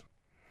is.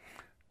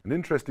 An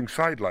interesting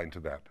sideline to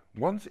that.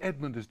 Once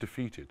Edmund is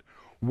defeated,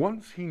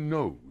 once he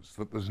knows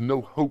that there's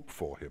no hope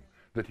for him,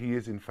 that he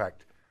is in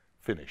fact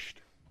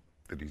finished,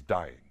 that he's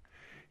dying,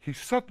 he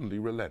suddenly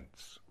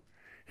relents.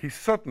 He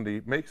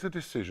suddenly makes a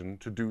decision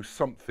to do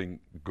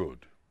something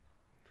good.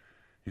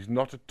 He's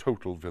not a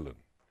total villain.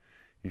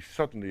 He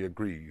suddenly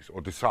agrees or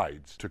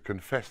decides to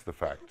confess the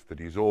fact that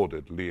he's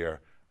ordered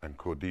Lear and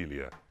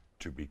Cordelia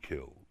to be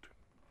killed.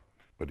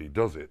 But he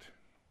does it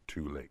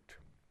too late.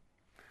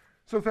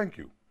 So thank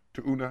you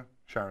to Una,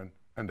 Sharon,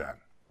 and Anne.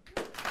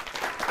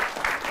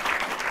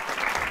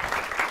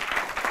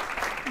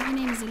 My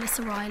name is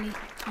Alyssa Riley.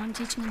 I'm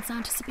teaching in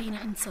Santa Sabina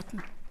in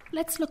Sutton.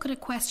 Let's look at a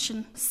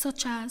question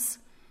such as,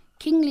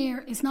 King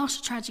Lear is not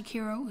a tragic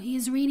hero, he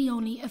is really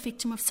only a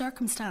victim of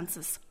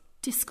circumstances.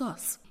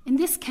 Discuss. In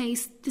this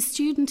case, the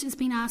student is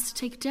being asked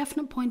to take a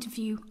definite point of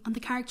view on the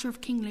character of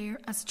King Lear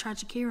as a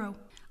tragic hero.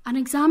 An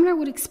examiner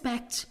would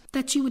expect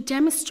that you would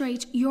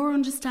demonstrate your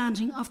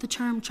understanding of the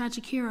term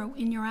tragic hero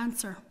in your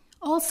answer.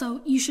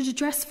 Also, you should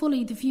address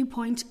fully the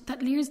viewpoint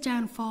that Lear's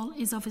downfall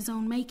is of his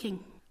own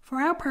making.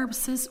 For our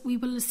purposes, we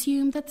will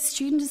assume that the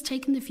student has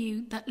taken the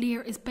view that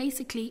Lear is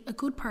basically a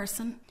good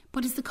person,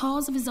 but is the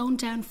cause of his own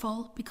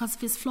downfall because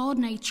of his flawed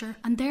nature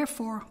and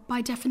therefore,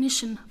 by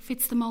definition,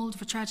 fits the mould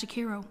of a tragic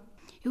hero.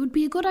 It would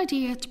be a good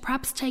idea to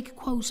perhaps take a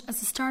quote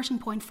as a starting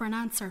point for an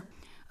answer.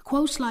 A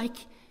quote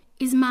like,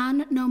 "Is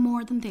man no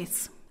more than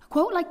this?" A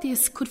quote like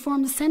this could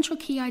form the central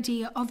key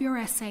idea of your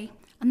essay,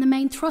 and the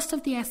main thrust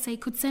of the essay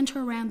could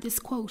centre around this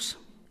quote.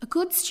 A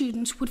good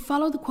student would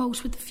follow the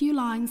quote with a few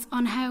lines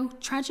on how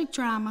tragic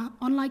drama,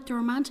 unlike the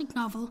romantic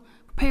novel,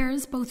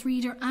 prepares both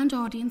reader and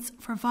audience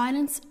for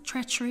violence,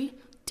 treachery,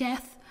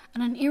 death,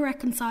 and an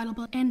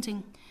irreconcilable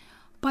ending.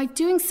 By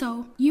doing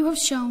so, you have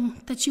shown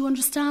that you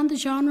understand the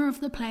genre of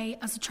the play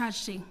as a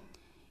tragedy.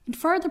 In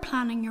further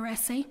planning your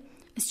essay,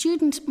 a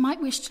student might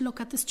wish to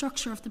look at the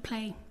structure of the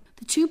play,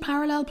 the two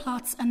parallel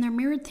plots and their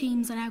mirrored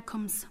themes and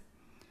outcomes.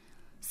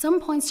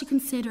 Some points to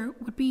consider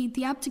would be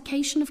the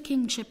abdication of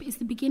kingship is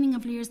the beginning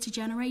of Lear's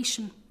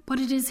degeneration, but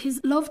it is his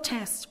love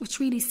test which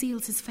really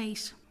seals his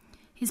fate.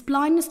 His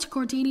blindness to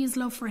Cordelia's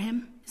love for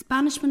him, his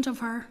banishment of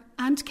her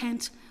and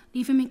Kent,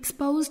 leave him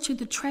exposed to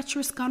the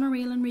treacherous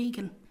Goneril and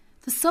Regan.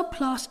 The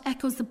subplot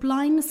echoes the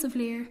blindness of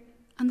Lear,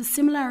 and the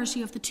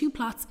similarity of the two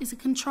plots is a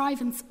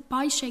contrivance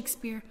by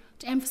Shakespeare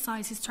to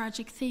emphasise his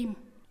tragic theme.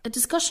 A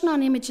discussion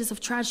on images of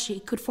tragedy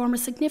could form a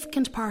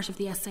significant part of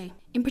the essay.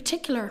 In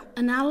particular,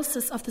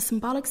 analysis of the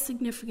symbolic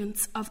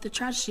significance of the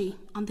tragedy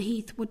on the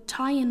heath would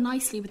tie in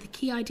nicely with the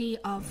key idea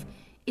of,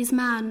 is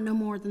man no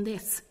more than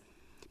this?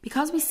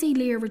 Because we see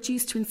Lear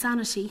reduced to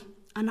insanity,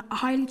 and a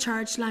highly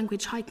charged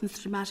language heightens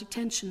the dramatic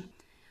tension.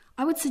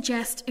 I would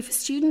suggest if a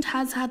student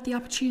has had the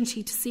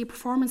opportunity to see a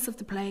performance of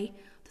the play,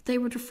 that they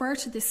would refer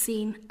to this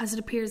scene as it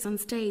appears on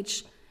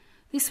stage.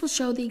 This will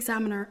show the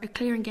examiner a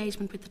clear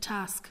engagement with the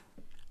task.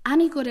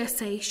 Any good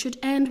essay should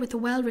end with a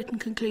well-written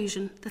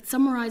conclusion that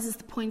summarises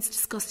the points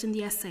discussed in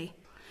the essay.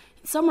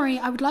 In summary,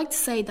 I would like to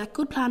say that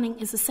good planning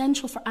is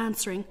essential for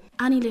answering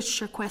any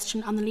literature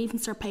question on the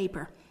Leaving Cert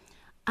paper,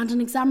 and an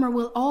examiner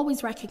will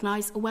always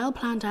recognise a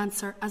well-planned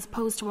answer as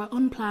opposed to an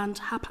unplanned,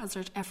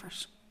 haphazard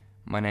effort.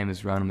 My name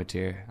is Ronan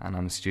Mateer, and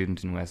I'm a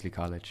student in Wesley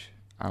College,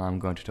 and I'm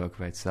going to talk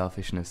about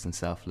selfishness and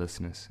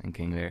selflessness in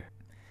King Lear.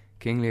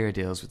 King Lear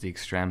deals with the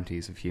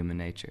extremities of human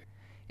nature.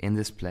 In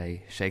this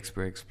play,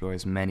 Shakespeare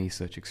explores many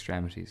such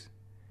extremities: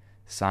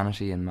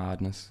 sanity and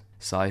madness,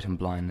 sight and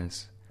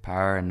blindness,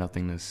 power and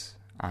nothingness,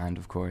 and,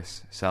 of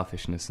course,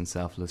 selfishness and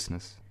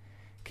selflessness.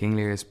 King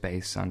Lear is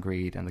based on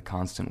greed and the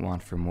constant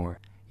want for more,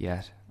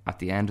 yet, at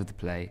the end of the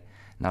play,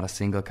 not a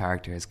single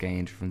character has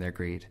gained from their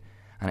greed,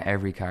 and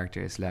every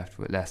character is left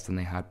with less than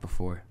they had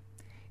before.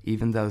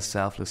 Even those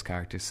selfless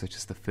characters such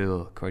as the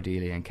Fool,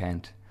 Cordelia and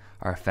Kent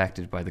are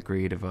affected by the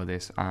greed of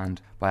others,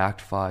 and by Act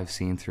 5,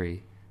 Scene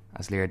 3,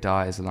 as Lear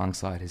dies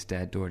alongside his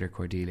dead daughter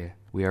Cordelia,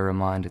 we are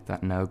reminded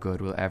that no good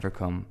will ever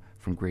come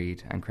from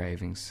greed and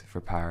cravings for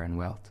power and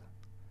wealth.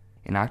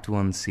 In Act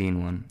 1,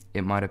 Scene 1,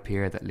 it might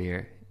appear that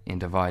Lear, in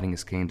dividing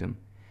his kingdom,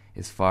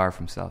 is far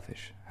from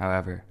selfish.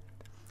 However,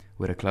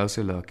 with a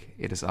closer look,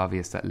 it is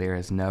obvious that Lear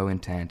has no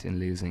intent in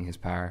losing his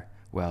power,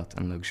 wealth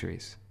and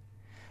luxuries.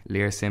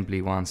 Lear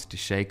simply wants to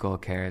shake all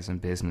cares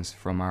and business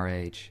from our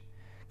age,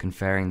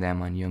 conferring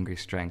them on younger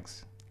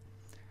strengths.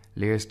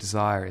 Lear's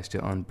desire is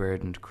to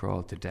unburdened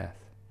crawl to death.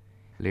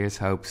 Lear's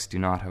hopes do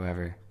not,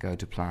 however, go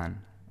to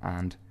plan,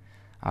 and,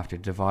 after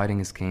dividing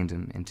his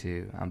kingdom in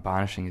two and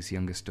banishing his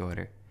youngest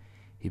daughter,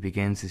 he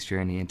begins his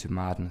journey into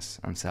madness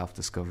and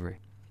self-discovery.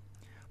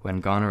 When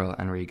Goneril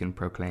and Regan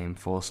proclaim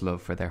false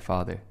love for their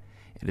father,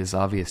 it is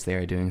obvious they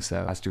are doing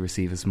so as to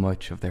receive as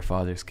much of their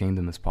father's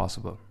kingdom as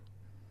possible.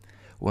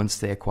 Once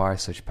they acquire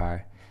such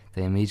power,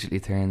 they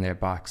immediately turn their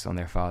backs on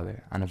their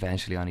father and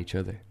eventually on each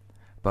other.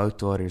 Both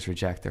daughters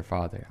reject their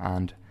father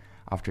and,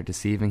 after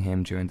deceiving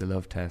him during the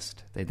love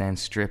test, they then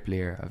strip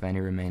Lear of any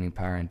remaining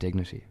power and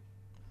dignity.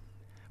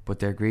 But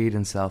their greed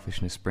and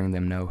selfishness bring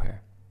them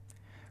nowhere.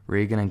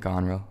 Regan and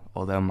Goneril,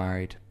 although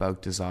married, both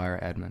desire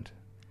Edmund,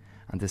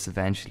 and this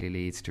eventually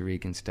leads to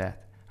Regan's death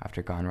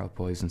after Goneril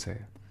poisons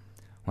her.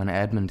 When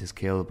Edmund is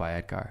killed by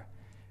Edgar,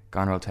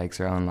 Goneril takes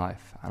her own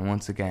life, and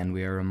once again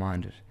we are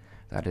reminded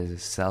that it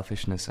is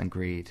selfishness and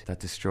greed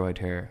that destroyed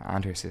her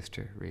and her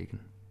sister,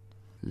 Regan.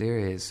 Lear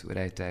is,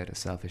 without doubt, a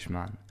selfish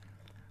man,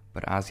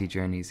 but as he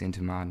journeys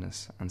into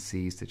madness and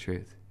sees the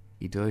truth,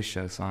 he does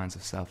show signs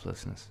of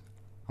selflessness.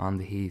 On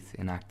the heath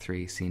in Act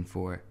 3, Scene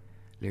 4,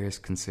 Lear is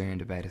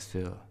concerned about his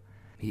Fool.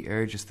 He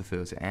urges the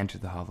Fool to enter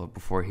the hovel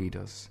before he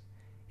does.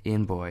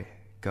 "In, boy,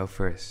 go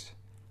first."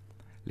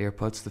 Lear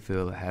puts the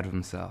Fool ahead of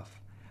himself,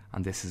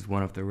 and this is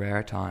one of the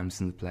rare times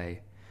in the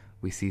play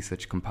we see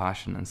such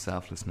compassion and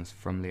selflessness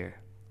from Lear.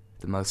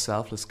 The most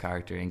selfless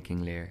character in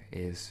King Lear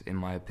is, in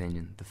my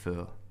opinion, the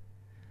Fool.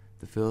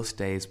 The Fool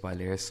stays by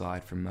Lear's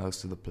side for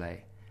most of the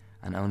play,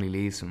 and only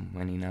leaves him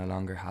when he no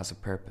longer has a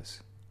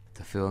purpose.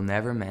 The Fool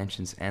never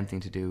mentions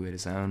anything to do with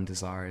his own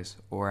desires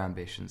or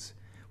ambitions,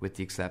 with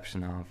the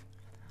exception of,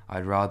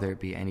 I'd rather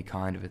be any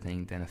kind of a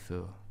thing than a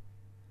fool.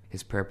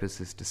 His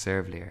purpose is to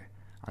serve Lear,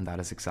 and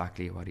that is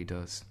exactly what he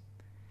does.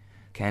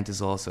 Kent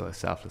is also a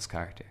selfless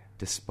character.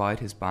 Despite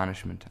his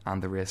banishment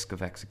and the risk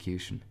of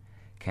execution,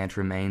 Kent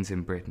remains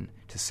in Britain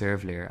to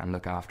serve Lear and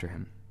look after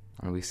him,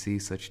 and we see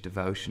such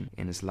devotion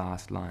in his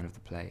last line of the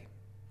play.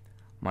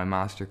 My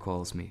master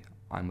calls me,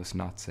 I must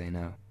not say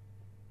no.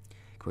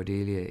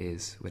 Cordelia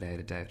is, without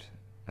a doubt,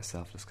 a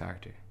selfless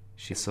character.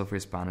 She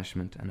suffers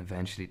banishment and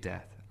eventually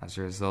death as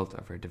a result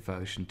of her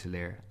devotion to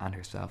Lear and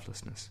her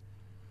selflessness.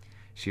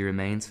 She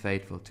remains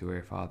faithful to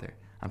her father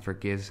and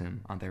forgives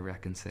him on their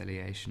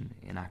reconciliation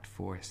in Act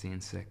 4,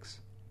 Scene 6.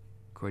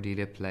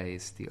 Cordelia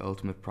pays the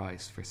ultimate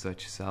price for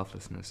such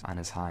selflessness and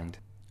is hanged.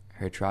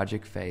 Her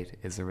tragic fate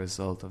is a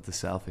result of the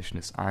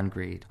selfishness and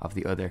greed of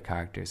the other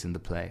characters in the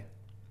play.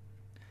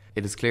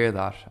 It is clear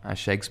that, as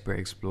Shakespeare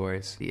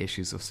explores the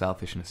issues of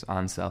selfishness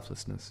and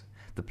selflessness,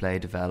 the play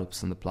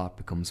develops and the plot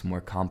becomes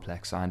more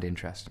complex and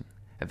interesting,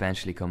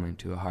 eventually coming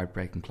to a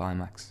heartbreaking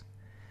climax.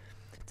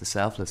 The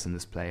selfless in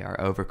this play are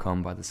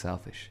overcome by the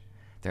selfish.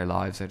 Their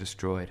lives are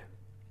destroyed.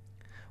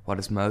 What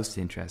is most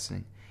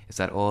interesting is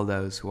that all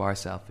those who are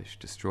selfish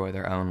destroy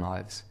their own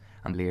lives,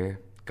 and Lear,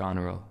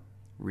 Goneril,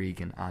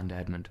 Regan and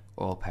Edmund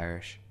all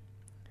perish.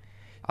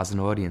 As an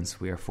audience,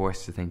 we are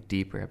forced to think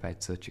deeper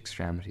about such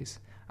extremities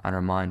and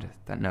reminded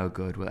that no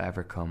good will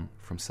ever come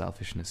from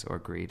selfishness or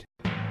greed.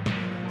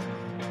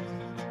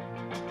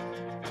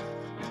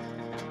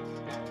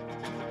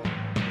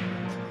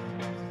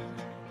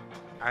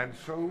 And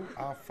so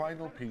our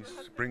final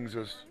piece brings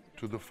us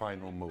to the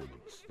final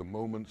moments, the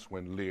moments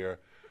when Lear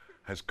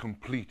has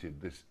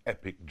completed this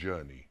epic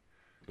journey,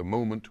 the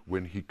moment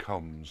when he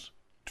comes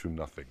to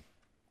nothing.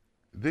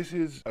 This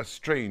is a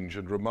strange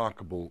and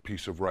remarkable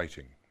piece of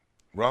writing,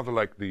 rather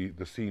like the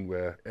scene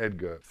where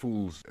Edgar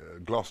fools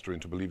Gloucester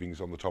into believing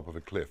he's on the top of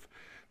a cliff.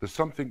 There's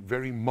something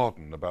very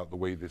modern about the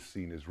way this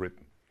scene is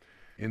written.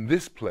 In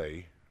this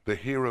play, the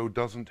hero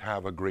doesn't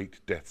have a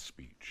great death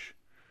speech.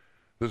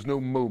 There's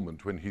no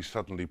moment when he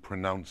suddenly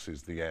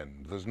pronounces the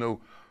end. There's no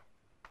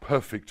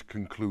perfect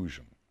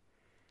conclusion.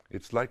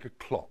 It's like a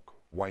clock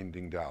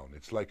winding down.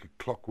 It's like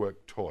a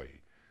clockwork toy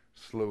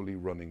slowly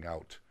running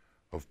out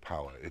of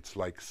power. It's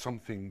like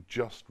something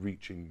just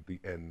reaching the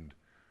end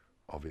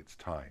of its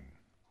time.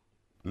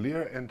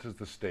 Lear enters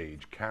the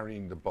stage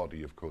carrying the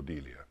body of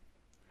Cordelia.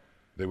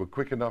 They were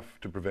quick enough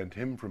to prevent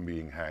him from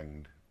being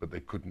hanged, but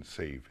they couldn't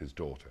save his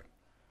daughter.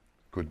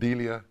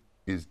 Cordelia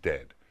is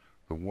dead.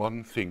 The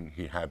one thing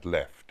he had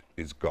left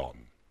is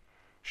gone.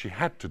 She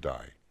had to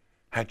die.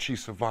 Had she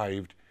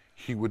survived,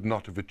 he would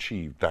not have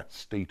achieved that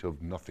state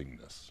of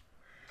nothingness.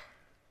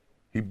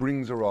 He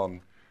brings her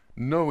on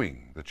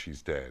knowing that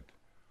she's dead,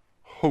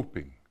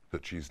 hoping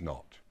that she's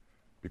not,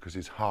 because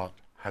his heart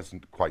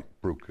hasn't quite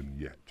broken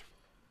yet.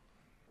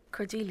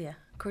 Cordelia,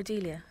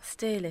 Cordelia,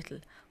 stay a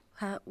little.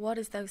 What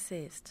is thou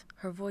sayest?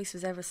 Her voice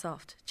was ever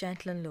soft,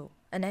 gentle and low,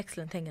 an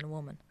excellent thing in a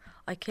woman.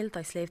 I killed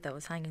thy slave that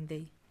was hanging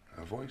thee.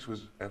 Her voice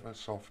was ever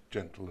soft,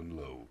 gentle and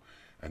low,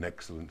 an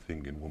excellent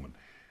thing in woman.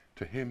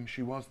 To him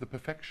she was the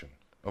perfection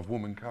of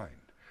womankind.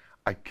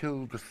 I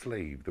killed the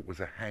slave that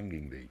was a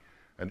hanging thee,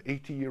 an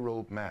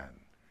 80-year-old man,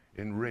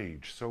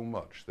 enraged so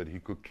much that he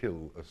could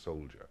kill a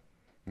soldier.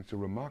 It's a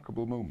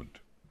remarkable moment.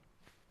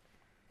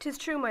 'Tis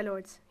true, my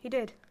lords, he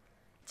did.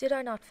 Did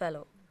I not,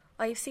 fellow?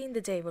 I have seen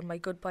the day when my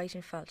good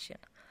biting falchion.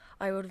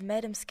 I would have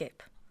made him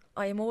skip.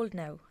 I am old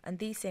now, and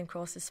these same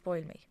crosses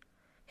spoil me.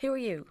 Who are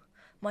you?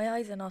 My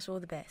eyes are not all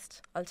the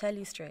best, I'll tell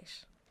you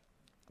straight.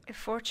 If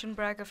fortune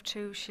brag of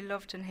two she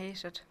loved and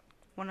hated,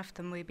 one of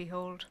them we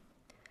behold.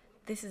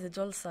 This is a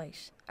dull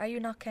sight. Are you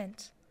not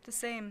Kent? The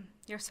same,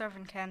 your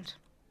servant Kent.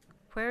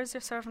 Where is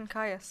your servant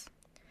Caius?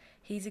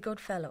 He's a good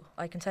fellow,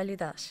 I can tell you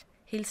that.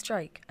 He'll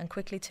strike, and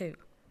quickly too.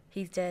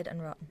 He's dead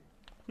and rotten.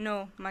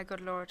 No, my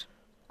good lord,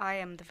 I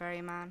am the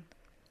very man.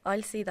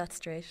 I'll see that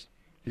straight.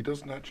 He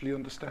doesn't actually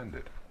understand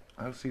it.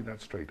 I'll see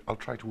that straight. I'll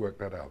try to work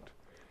that out.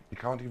 He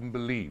can't even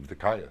believe that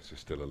Caius is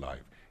still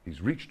alive. He's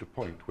reached a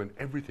point when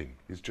everything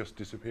is just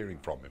disappearing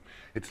from him.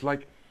 It's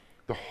like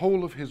the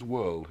whole of his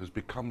world has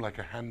become like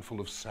a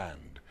handful of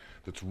sand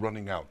that's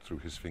running out through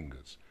his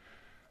fingers.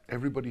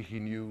 Everybody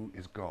he knew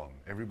is gone.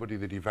 Everybody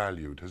that he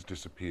valued has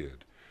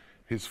disappeared.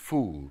 His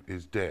fool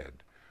is dead.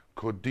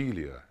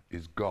 Cordelia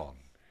is gone.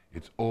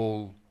 It's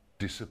all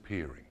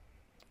disappearing.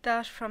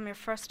 That from your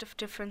first of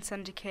difference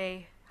and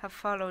decay have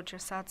followed your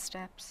sad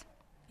steps.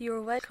 You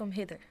are welcome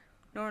hither.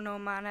 Nor no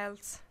man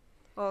else.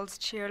 All's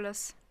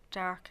cheerless,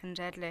 dark and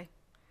deadly.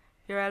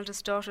 Your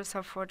eldest daughters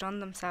have fordone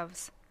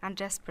themselves, and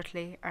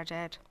desperately are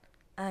dead.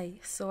 Aye,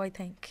 so I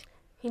think.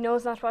 He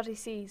knows not what he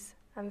sees,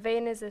 and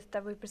vain is it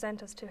that we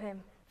present us to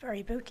him.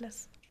 Very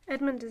bootless.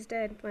 Edmund is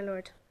dead, my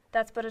lord.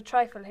 That's but a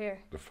trifle here.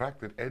 The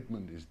fact that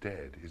Edmund is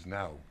dead is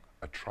now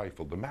a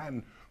trifle. The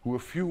man who a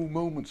few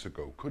moments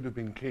ago could have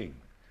been king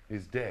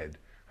is dead,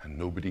 and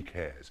nobody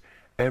cares.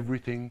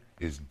 Everything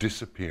is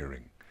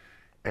disappearing.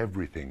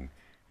 Everything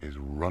is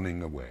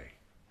running away.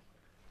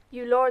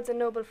 You lords and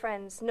noble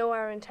friends know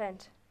our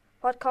intent.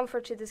 What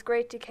comfort to this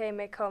great decay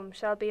may come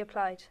shall be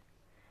applied.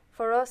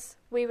 For us,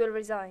 we will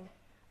resign,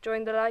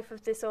 during the life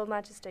of this old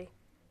majesty,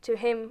 to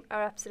him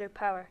our absolute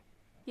power.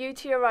 You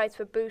to your rights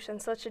with boot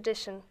and such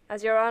addition,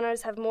 as your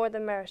honours have more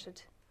than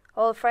merited.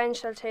 All friends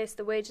shall taste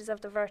the wages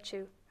of the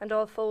virtue, and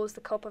all foes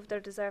the cup of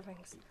their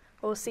deservings.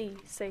 O see,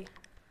 see.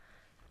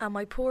 And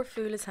my poor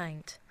fool is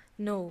hanged.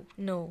 No,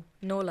 no,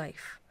 no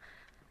life.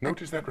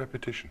 Notice that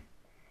repetition.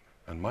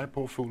 And my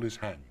poor fool is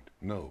hanged.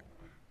 No,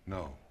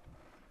 no,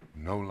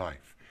 no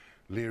life.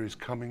 Lear is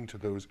coming to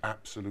those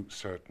absolute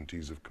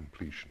certainties of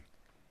completion.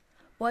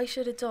 Why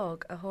should a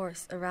dog, a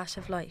horse, a rat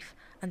have life,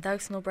 and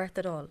thou'st no breath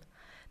at all?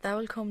 Thou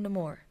will come no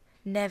more.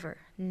 Never,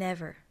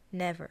 never,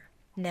 never,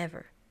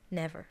 never,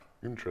 never.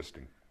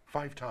 Interesting.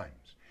 5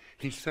 times.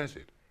 He says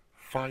it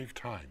 5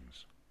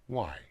 times.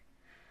 Why?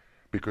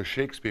 Because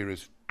Shakespeare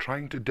is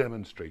trying to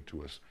demonstrate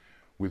to us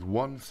with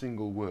one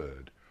single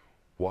word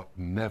what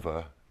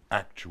never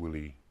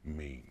actually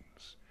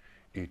means.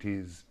 It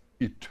is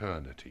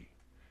eternity.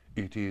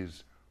 It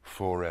is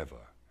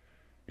forever.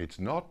 It's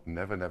not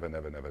never, never,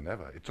 never, never,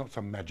 never. It's not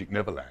some magic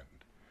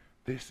Neverland.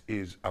 This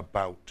is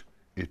about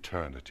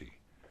eternity.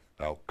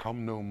 Thou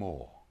come no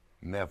more.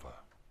 Never,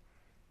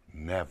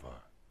 never,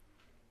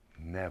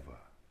 never,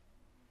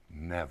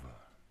 never,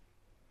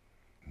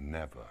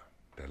 never.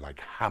 They're like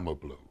hammer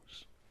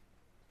blows.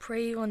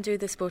 Pray you undo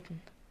this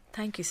button.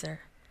 Thank you, sir.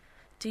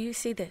 Do you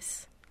see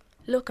this?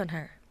 Look on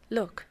her.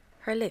 Look.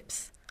 Her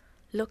lips.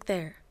 Look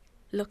there.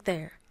 Look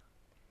there.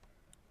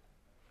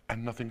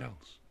 And nothing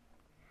else.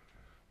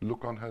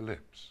 Look on her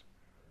lips.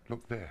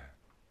 Look there.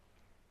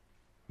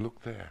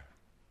 Look there.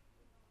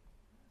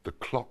 The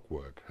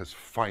clockwork has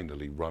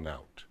finally run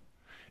out.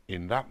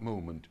 In that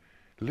moment,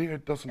 Lear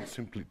doesn't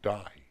simply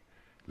die.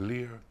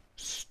 Lear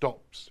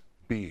stops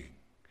being.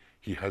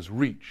 He has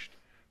reached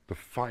the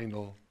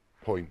final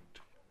point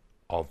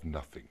of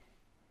nothing.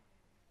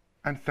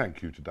 And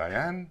thank you to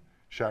Diane,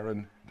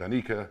 Sharon,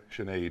 Danica,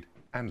 Sinead,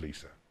 and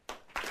Lisa.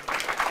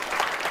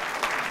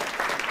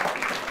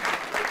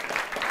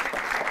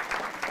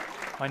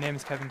 My name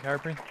is Kevin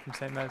Carberry from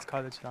St Mel's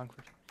College,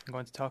 Longford. I'm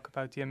going to talk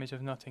about the image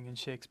of nothing in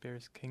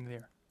Shakespeare's King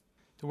Lear.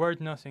 The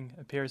word nothing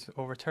appears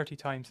over 30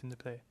 times in the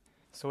play,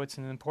 so it's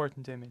an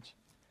important image.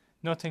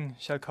 Nothing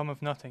shall come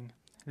of nothing,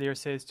 Lear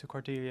says to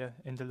Cordelia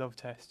in the love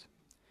test.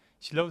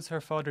 She loves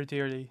her father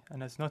dearly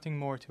and has nothing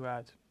more to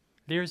add.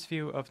 Lear's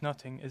view of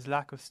nothing is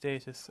lack of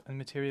status and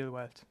material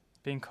wealth,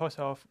 being cut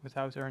off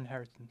without her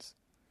inheritance.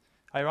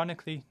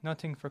 Ironically,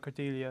 nothing for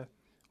Cordelia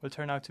will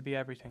turn out to be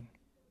everything.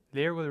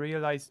 Lear will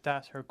realise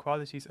that her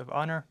qualities of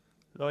honour,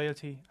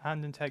 loyalty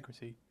and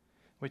integrity,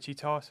 which he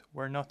thought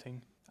were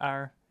nothing,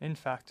 are, in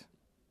fact,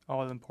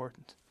 all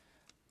important.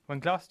 When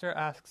Gloucester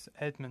asks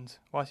Edmund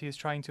what he is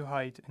trying to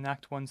hide in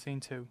Act 1,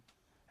 Scene 2,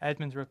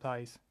 Edmund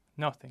replies,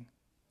 nothing.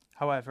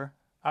 However,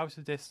 out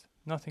of this,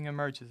 nothing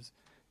emerges,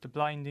 the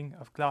blinding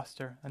of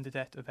Gloucester and the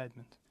death of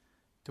Edmund.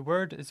 The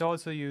word is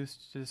also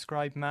used to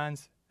describe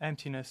man's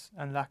emptiness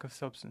and lack of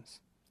substance.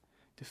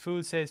 The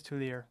fool says to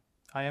Lear,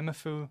 I am a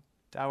fool,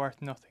 thou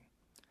art nothing,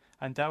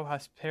 and thou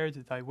hast pared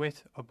thy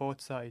wit o'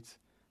 both sides,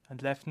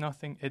 and left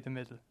nothing i' the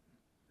middle.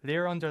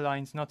 Lear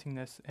underlines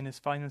nothingness in his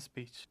final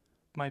speech.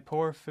 My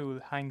poor fool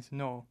hangs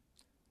no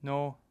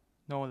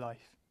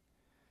life.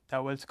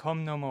 Thou wilt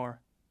come no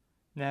more.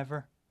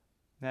 Never,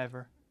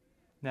 never,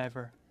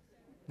 never,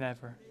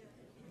 never,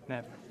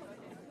 never.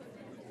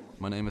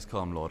 My name is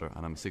Colm Lauder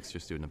and I'm a 6th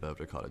year student at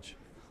Belvedere College.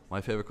 My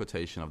favourite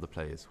quotation of the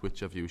play is,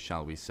 which of you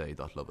shall we say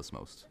doth love us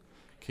most?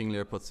 King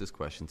Lear puts this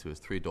question to his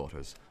 3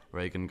 daughters,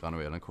 Regan,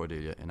 Goneril and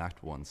Cordelia, in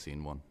Act 1,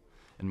 Scene 1.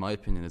 In my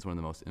opinion, it is one of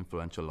the most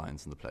influential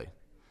lines in the play.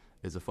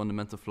 It is a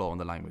fundamental flaw in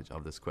the language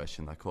of this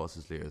question that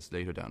causes Lear's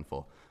later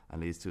downfall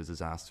and leads to his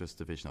disastrous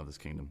division of his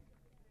kingdom.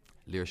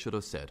 Lear should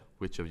have said,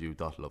 which of you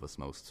doth love us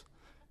most?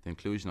 The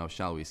inclusion of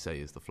shall we say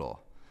is the flaw.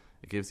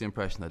 It gives the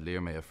impression that Lear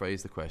may have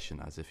phrased the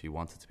question as if he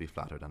wanted to be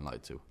flattered and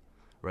lied to.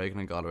 Regan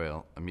and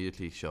Goneril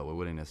immediately show a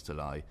willingness to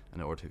lie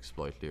in order to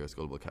exploit Lear's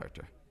gullible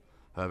character.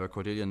 However,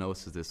 Cordelia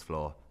notices this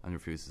flaw and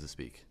refuses to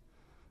speak.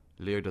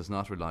 Lear does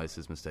not realise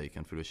his mistake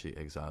and foolishly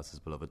exiles his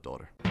beloved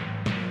daughter.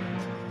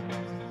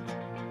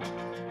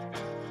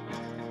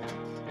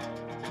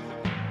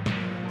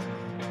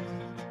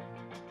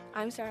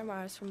 I'm Sarah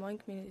Morris from Moyne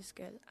Community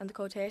School, and the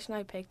quotation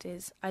I picked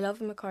is, I love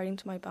him according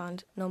to my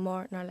bond, no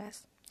more nor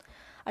less.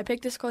 I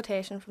picked this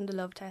quotation from the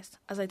love test,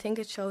 as I think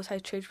it shows how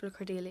truthful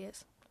Cordelia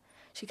is.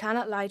 She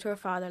cannot lie to her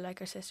father like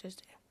her sisters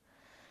do.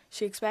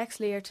 She expects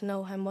Lear to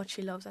know how much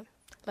she loves him,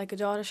 like a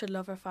daughter should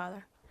love her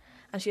father,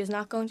 and she is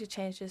not going to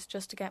change this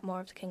just to get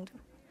more of the kingdom.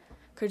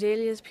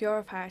 Cordelia is pure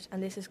of heart,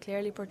 and this is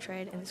clearly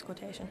portrayed in this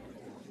quotation.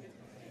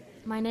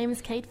 My name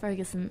is Kate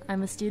Ferguson.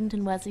 I'm a student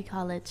in Wesley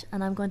College,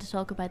 and I'm going to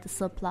talk about the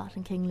subplot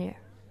in King Lear.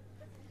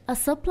 A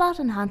subplot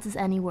enhances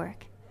any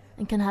work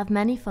and can have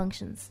many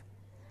functions.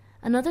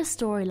 Another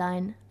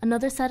storyline,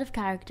 another set of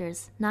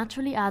characters,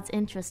 naturally adds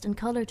interest and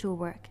colour to a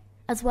work,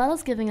 as well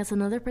as giving us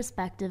another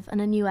perspective and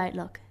a new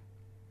outlook.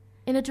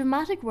 In a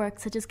dramatic work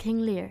such as King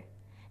Lear,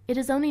 it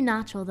is only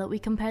natural that we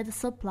compare the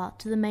subplot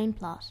to the main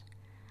plot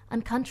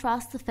and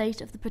contrast the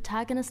fate of the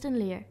protagonist in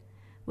Lear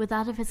with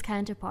that of his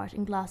counterpart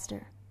in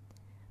Gloucester.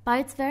 By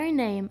its very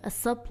name, a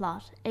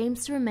subplot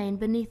aims to remain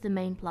beneath the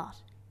main plot.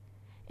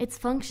 Its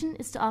function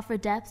is to offer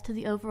depth to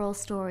the overall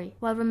story,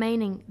 while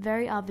remaining,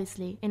 very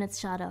obviously, in its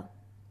shadow.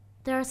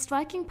 There are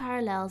striking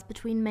parallels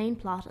between main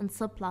plot and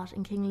subplot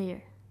in King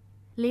Lear.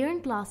 Lear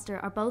and Gloucester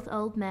are both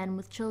old men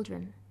with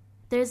children.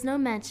 There is no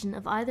mention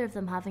of either of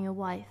them having a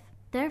wife.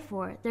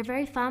 Therefore, their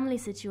very family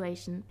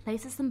situation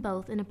places them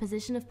both in a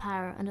position of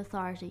power and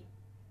authority.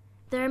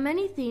 There are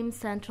many themes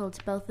central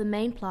to both the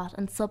main plot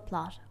and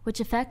subplot, which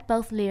affect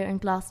both Lear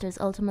and Gloucester's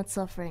ultimate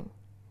suffering.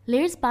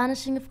 Lear's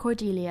banishing of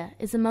Cordelia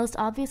is the most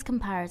obvious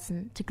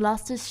comparison to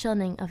Gloucester's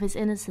shunning of his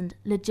innocent,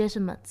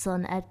 legitimate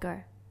son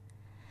Edgar.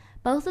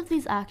 Both of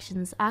these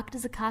actions act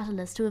as a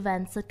catalyst to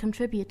events that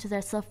contribute to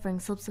their suffering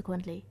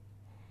subsequently.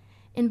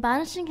 In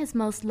banishing his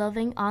most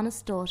loving,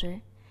 honest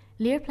daughter,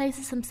 Lear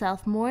places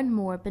himself more and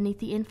more beneath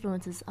the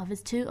influences of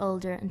his two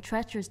older and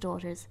treacherous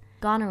daughters,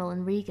 Goneril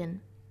and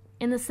Regan.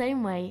 In the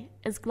same way,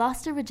 as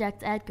Gloucester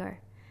rejects Edgar,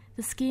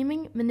 the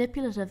scheming,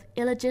 manipulative,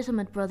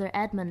 illegitimate brother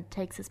Edmund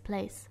takes his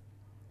place.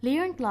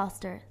 Lear and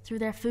Gloucester, through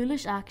their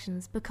foolish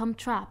actions, become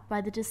trapped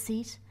by the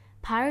deceit,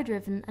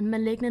 power-driven and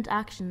malignant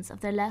actions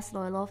of their less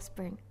loyal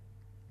offspring.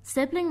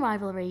 Sibling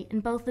rivalry in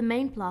both the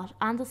main plot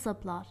and the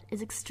subplot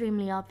is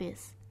extremely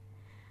obvious.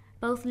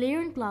 Both Lear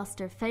and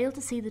Gloucester fail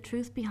to see the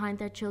truth behind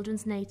their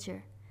children's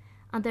nature,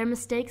 and their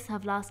mistakes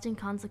have lasting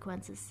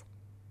consequences.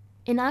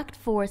 In Act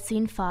 4,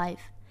 Scene 5,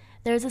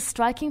 there is a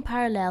striking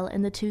parallel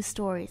in the two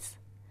stories.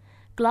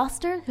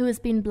 Gloucester, who has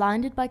been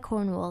blinded by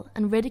Cornwall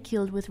and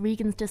ridiculed with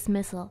Regan's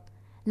dismissal,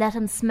 let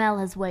him smell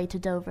his way to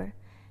Dover,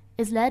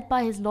 is led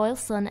by his loyal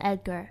son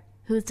Edgar,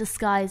 who is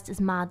disguised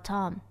as Mad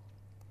Tom.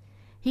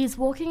 He is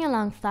walking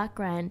along flat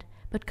ground,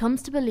 but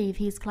comes to believe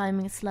he is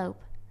climbing a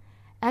slope.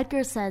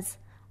 Edgar says,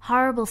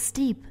 "Horrible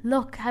steep,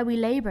 look how we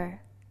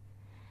labour."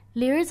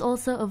 Lear is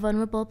also a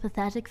vulnerable,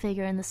 pathetic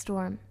figure in the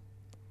storm.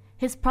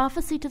 His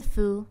prophecy to the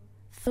fool,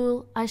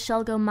 "Fool, I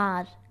shall go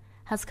mad,"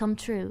 has come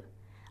true,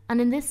 and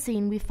in this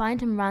scene we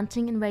find him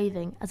ranting and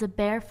raving as a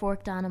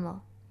bare-forked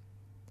animal.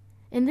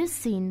 In this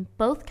scene,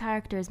 both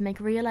characters make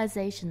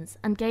realizations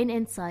and gain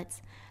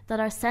insights that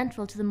are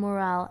central to the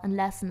morale and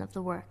lesson of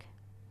the work.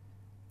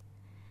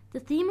 The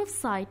theme of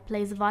sight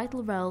plays a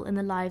vital role in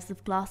the lives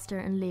of Gloucester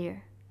and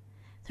Lear.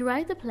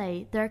 Throughout the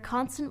play, there are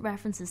constant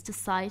references to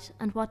sight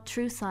and what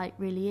true sight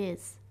really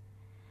is.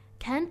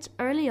 Kent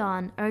early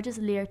on urges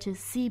Lear to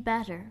see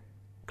better.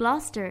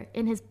 Gloucester,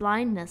 in his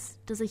blindness,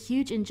 does a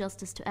huge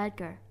injustice to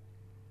Edgar.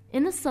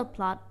 In the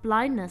subplot,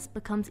 blindness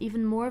becomes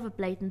even more of a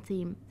blatant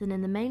theme than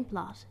in the main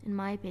plot, in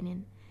my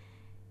opinion.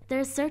 There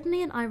is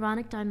certainly an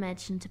ironic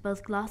dimension to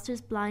both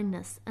Gloucester's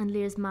blindness and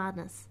Lear's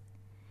madness.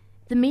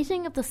 The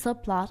meeting of the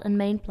subplot and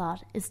main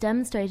plot is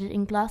demonstrated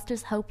in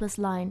Gloucester's hopeless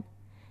line,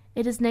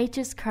 "It is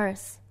nature's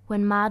curse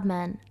when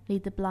madmen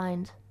lead the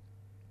blind."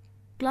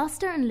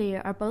 Gloucester and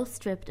Lear are both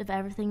stripped of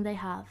everything they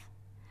have.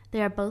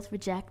 They are both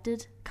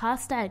rejected,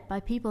 cast out by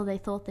people they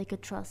thought they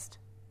could trust.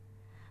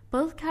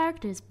 Both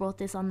characters brought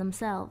this on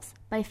themselves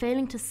by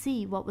failing to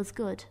see what was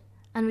good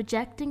and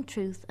rejecting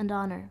truth and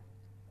honour.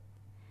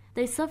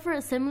 They suffer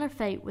a similar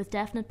fate with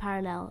definite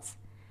parallels,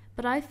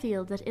 but I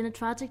feel that in a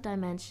tragic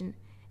dimension,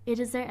 it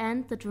is their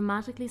end that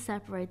dramatically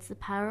separates the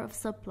power of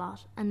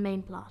subplot and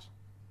main plot.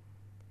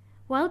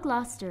 While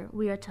Gloucester,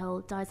 we are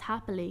told, dies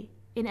happily,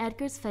 in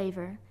Edgar's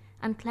favour,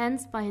 and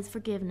cleansed by his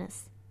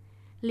forgiveness,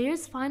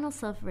 Lear's final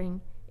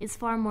suffering is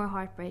far more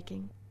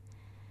heartbreaking.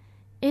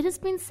 It has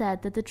been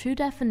said that the true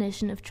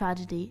definition of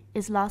tragedy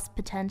is lost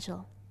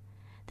potential.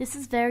 This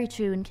is very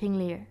true in King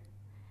Lear.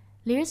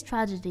 Lear's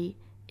tragedy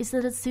is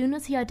that as soon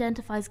as he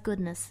identifies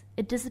goodness,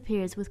 it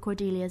disappears with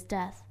Cordelia's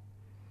death.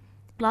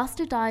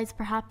 Gloucester dies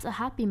perhaps a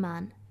happy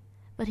man,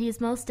 but he is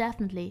most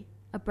definitely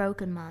a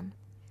broken man.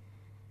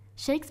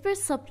 Shakespeare's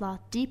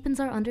subplot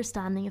deepens our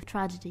understanding of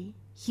tragedy,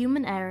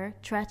 human error,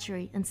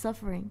 treachery, and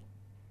suffering.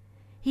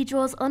 He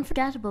draws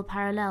unforgettable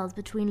parallels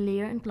between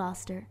Lear and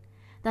Gloucester,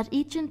 that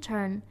each in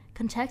turn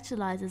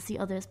contextualizes the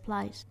other's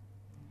plight.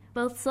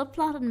 Both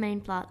subplot and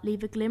main plot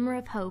leave a glimmer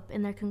of hope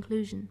in their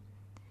conclusion,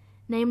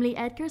 namely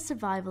Edgar's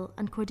survival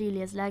and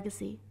Cordelia's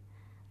legacy,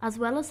 as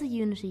well as the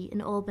unity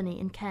in Albany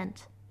and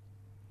Kent.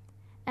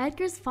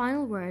 Edgar's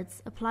final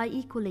words apply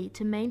equally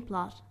to main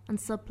plot and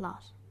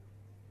subplot.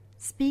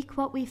 Speak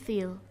what we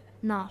feel,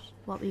 not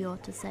what we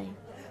ought to say.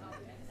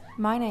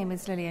 My name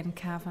is Lillian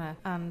Kavanagh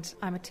and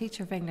I'm a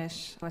teacher of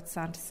English at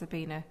Santa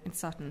Sabina in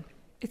Sutton.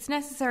 It's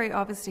necessary,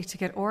 obviously, to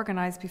get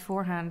organised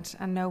beforehand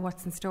and know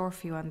what's in store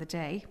for you on the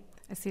day,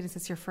 as soon as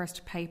it's your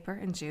first paper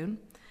in June.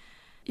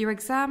 Your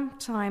exam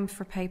time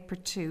for paper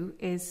 2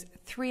 is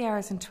 3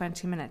 hours and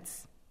 20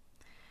 minutes.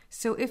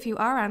 So if you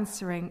are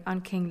answering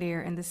on King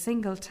Lear in the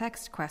single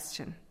text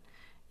question,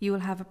 you will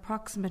have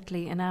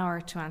approximately an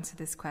hour to answer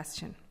this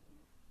question.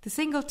 The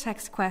single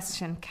text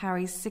question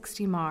carries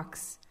 60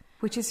 marks,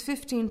 which is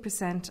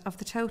 15% of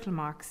the total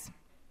marks.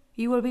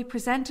 You will be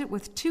presented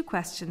with 2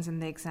 questions in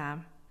the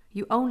exam.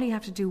 You only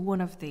have to do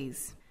one of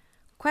these.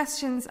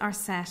 Questions are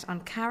set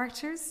on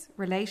characters,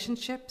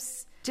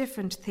 relationships,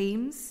 different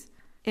themes,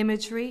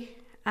 imagery,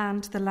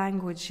 and the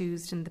language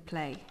used in the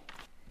play.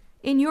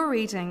 In your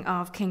reading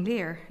of King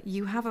Lear,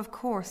 you have, of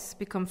course,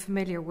 become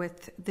familiar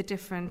with the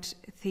different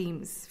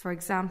themes. For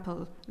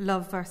example,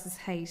 love versus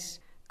hate,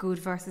 good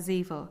versus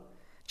evil,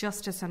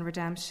 justice and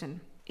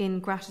redemption,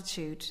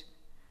 ingratitude,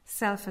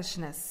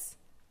 selfishness,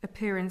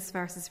 appearance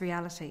versus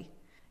reality.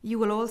 You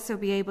will also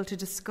be able to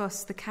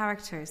discuss the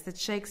characters that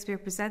Shakespeare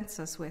presents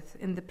us with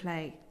in the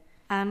play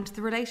and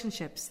the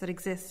relationships that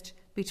exist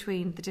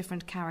between the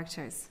different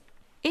characters.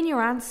 In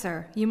your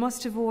answer, you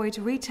must avoid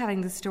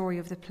retelling the story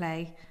of the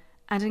play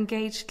and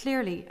engage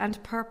clearly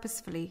and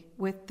purposefully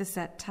with the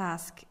set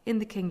task in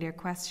the King Lear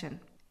question.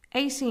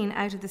 18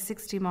 out of the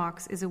 60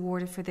 marks is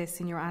awarded for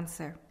this in your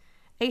answer.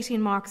 18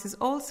 marks is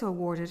also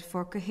awarded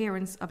for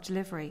coherence of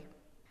delivery.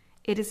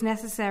 It is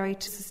necessary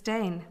to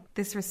sustain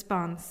this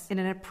response in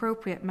an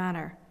appropriate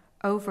manner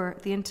over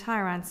the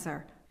entire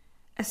answer.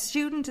 A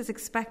student is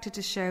expected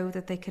to show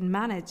that they can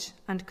manage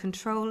and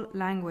control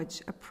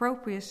language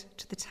appropriate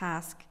to the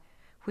task,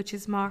 which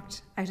is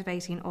marked out of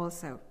 18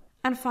 also.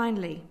 And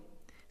finally,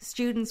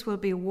 students will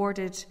be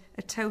awarded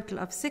a total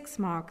of 6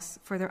 marks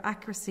for their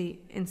accuracy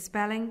in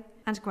spelling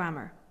and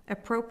grammar,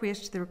 appropriate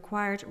to the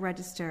required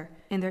register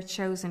in their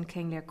chosen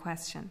King Lear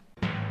question.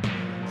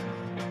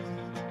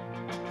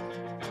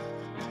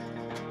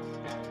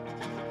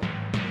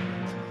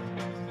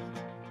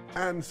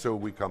 And so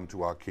we come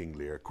to our King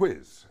Lear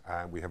quiz,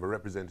 and we have a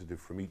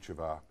representative from each of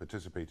our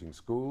participating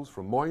schools.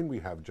 From Moyne we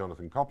have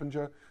Jonathan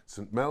Coppinger,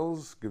 St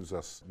Mel's gives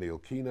us Neil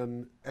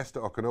Keenan, Esther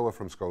Okanoa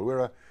from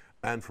Scolwira,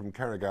 and from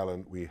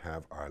Carrigallen we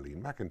have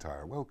Arlene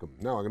McIntyre. Welcome.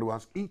 Now I'm going to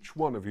ask each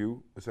one of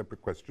you a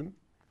separate question,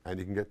 and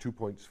you can get 2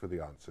 points for the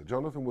answer.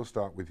 Jonathan, we'll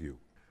start with you.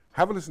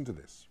 Have a listen to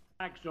this.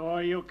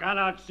 Or you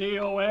cannot see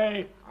a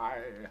way. I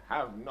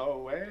have no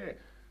way,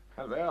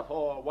 and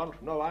therefore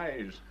want no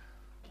eyes.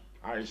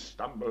 I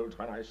stumbled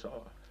when I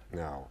saw.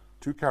 Now,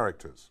 2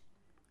 characters.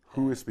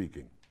 Who is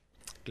speaking?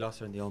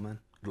 Gloucester and the Old Man.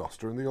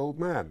 Gloucester and the Old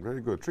Man.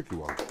 Very good. Tricky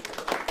one.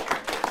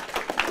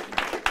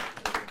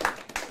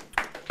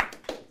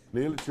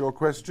 Neil, it's your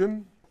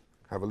question.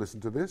 Have a listen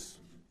to this.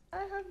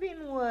 I have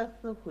been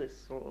worth the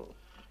whistle.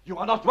 You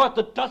are not worth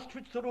the dust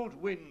which the rude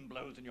wind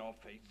blows in your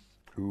face.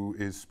 Who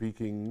is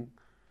speaking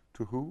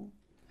to who?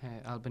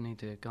 Albany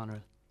de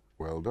Goneril.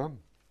 Well done.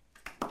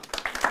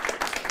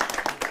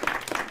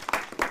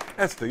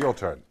 Esther, your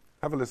turn.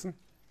 Have a listen.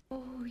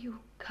 Oh, you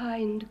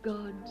kind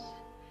gods,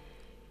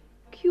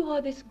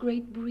 cure this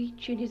great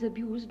breach in his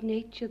abused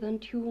nature, the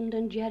untuned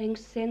and jarring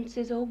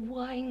senses, or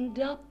wind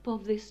up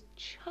of this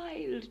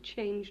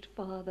child-changed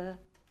father.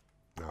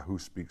 Now, who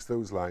speaks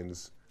those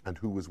lines, and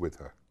who was with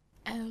her?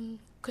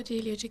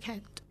 Cordelia de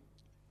Kent.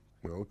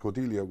 Well,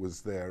 Cordelia was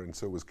there, and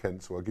so was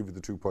Kent, so I'll give you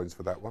the 2 points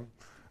for that one.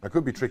 I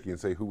could be tricky and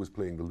say who was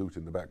playing the lute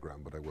in the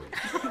background, but I won't.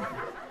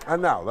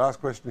 And now,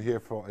 last question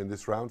here in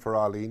this round for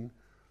Arlene.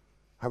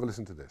 Have a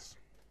listen to this.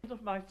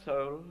 Of my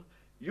soul,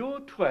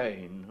 you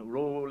twain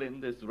rule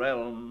in this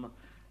realm,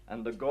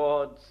 and the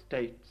god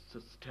state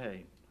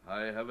sustain.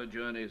 I have a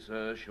journey,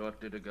 sir,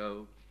 shortly to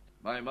go.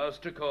 My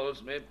master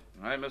calls me,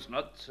 I must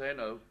not say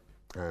no.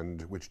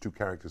 And which 2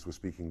 characters were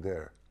speaking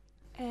there?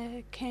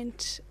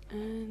 Kent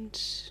and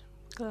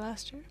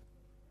Gloucester.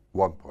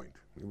 1 point.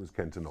 It was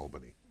Kent and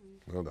Albany.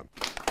 Well done.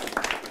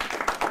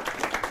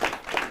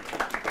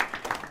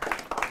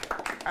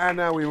 And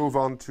now we move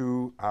on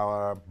to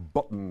our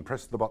button,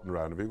 press the button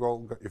round. Have you all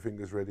got your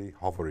fingers ready?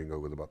 Hovering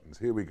over the buttons.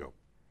 Here we go.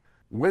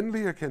 When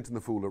Lear, Kent and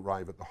the Fool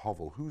arrive at the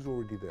hovel, who's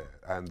already there?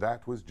 And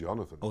that was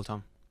Jonathan. Old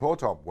Tom. Poor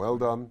Tom, well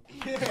done.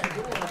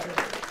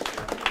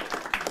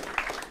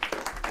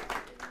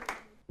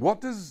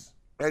 What does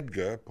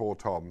Edgar, poor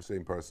Tom,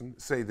 same person,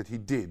 say that he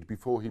did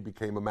before he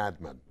became a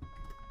madman?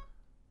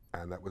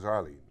 And that was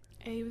Arlene.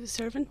 He was a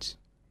servant.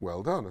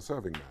 Well done, a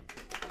serving man.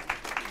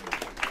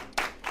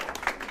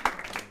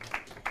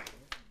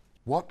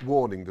 What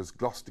warning does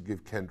Gloucester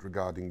give Kent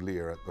regarding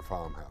Lear at the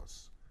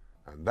farmhouse?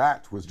 And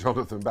that was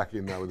Jonathan back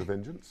in now with a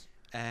vengeance.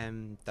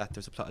 That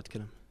there's a plot to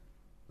kill him.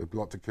 A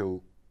plot to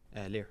kill...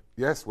 Lear.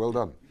 Yes, well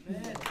done.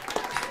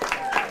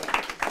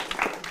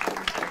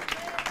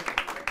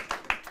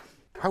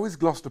 How is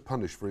Gloucester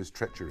punished for his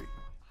treachery?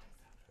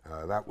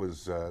 That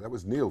was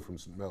Neil from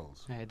St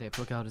Mel's. They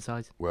pluck out his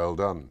eyes. Well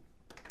done.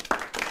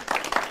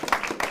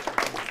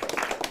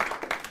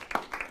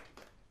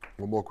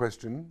 One more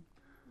question.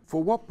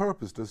 For what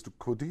purpose does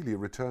Cordelia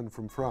return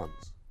from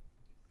France?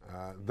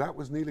 That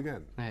was Neil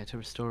again. To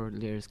restore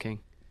Lear as king.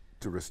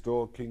 To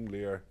restore King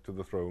Lear to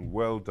the throne.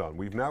 Well done.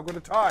 We've now got a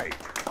tie.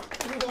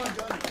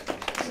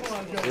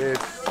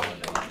 It's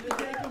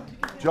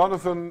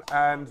Jonathan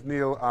and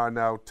Neil are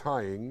now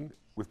tying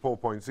with 4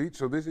 points each,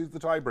 so this is the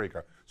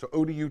tiebreaker. So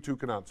only you 2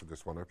 can answer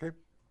this one, okay?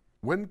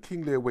 When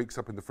King Lear wakes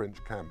up in the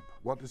French camp,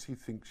 what does he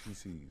think she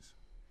sees?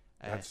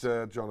 That's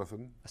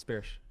Jonathan. A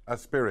spirit. A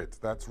spirit,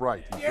 that's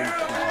right.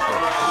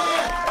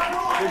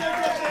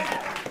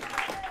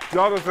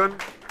 Jonathan,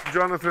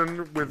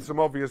 with some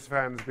obvious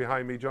fans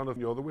behind me. Jonathan,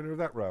 you're the winner of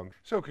that round.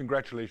 So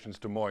congratulations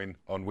to Moyne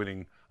on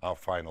winning our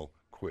final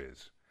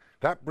quiz.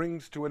 That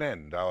brings to an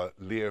end our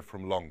Lear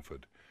from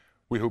Longford.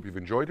 We hope you've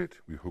enjoyed it.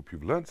 We hope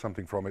you've learned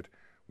something from it.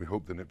 We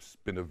hope that it's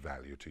been of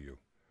value to you.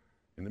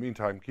 In the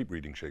meantime, keep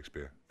reading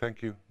Shakespeare.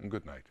 Thank you and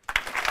good night.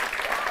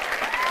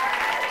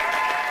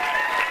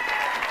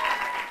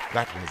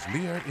 That was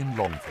Lear in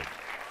Longford.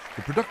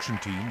 The production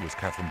team was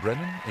Catherine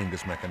Brennan,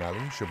 Angus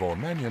McAnally, Siobhan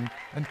Mannion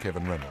and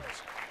Kevin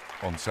Reynolds.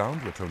 On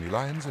sound were Tony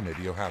Lyons and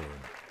Eddie O'Halloran.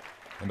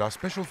 And our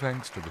special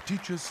thanks to the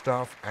teachers,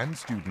 staff and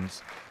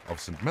students of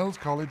St Mel's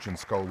College in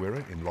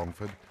Scolwera in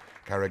Longford,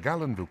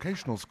 Carrigallen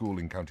Vocational School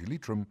in County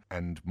Leitrim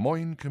and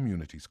Moyne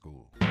Community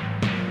School.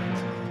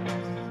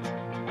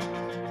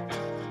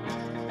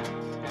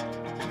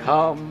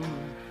 Come,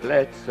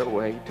 let's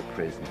away to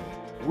prison.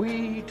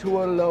 We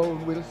two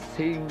alone will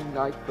sing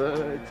like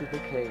birds of the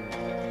cage.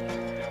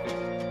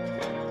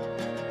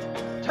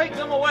 Take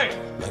them away!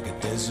 Like a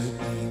desert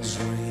needs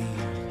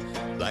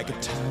rain, like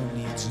a town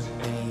needs a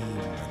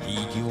name, I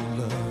need your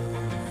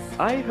love.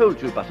 I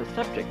hold you but a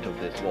subject of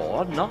this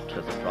war, not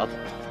as a brother.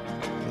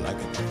 Like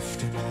a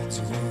drifter needs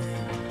a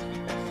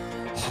room,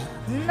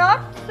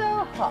 Not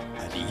so hot.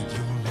 I need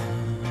your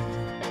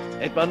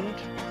love. Edmund,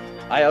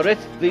 I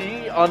arrest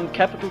thee on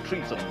capital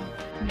treason.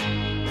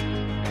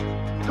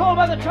 Call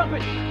by the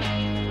trumpet!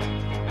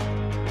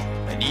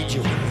 I need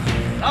your love.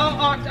 Thou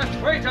art a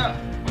traitor,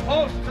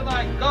 false to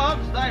thy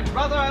gods, thy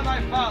brother and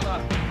thy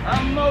father,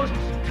 a most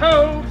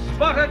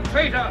cold-spotted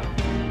traitor!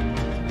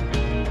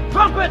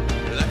 Trumpet!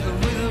 Like a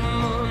rhythm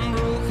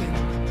unbroken,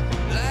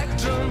 like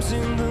drums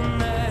in the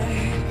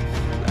night,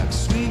 like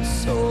sweet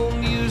soul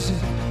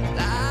music,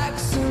 like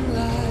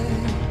sunlight.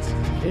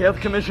 He hath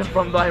commission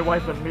from thy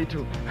wife and me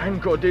to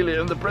hang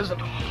Cordelia in the prison,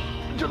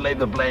 to lay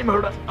the blame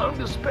her own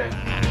despair.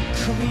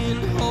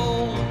 Coming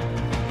home,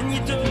 and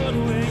you don't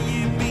know where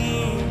you've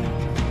been.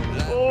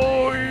 Like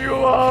oh, you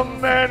are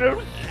men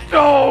of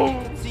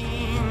stone!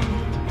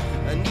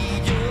 I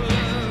need your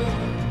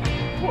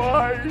love.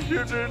 Why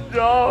should a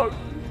dog,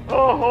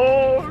 a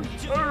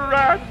horse, a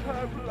rat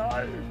have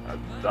life,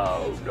 and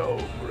thou no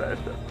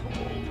breath at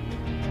all?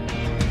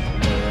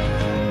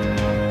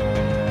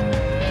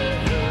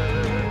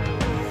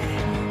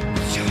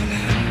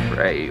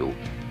 Pray you,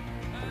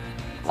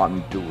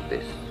 undo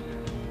this,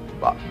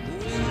 but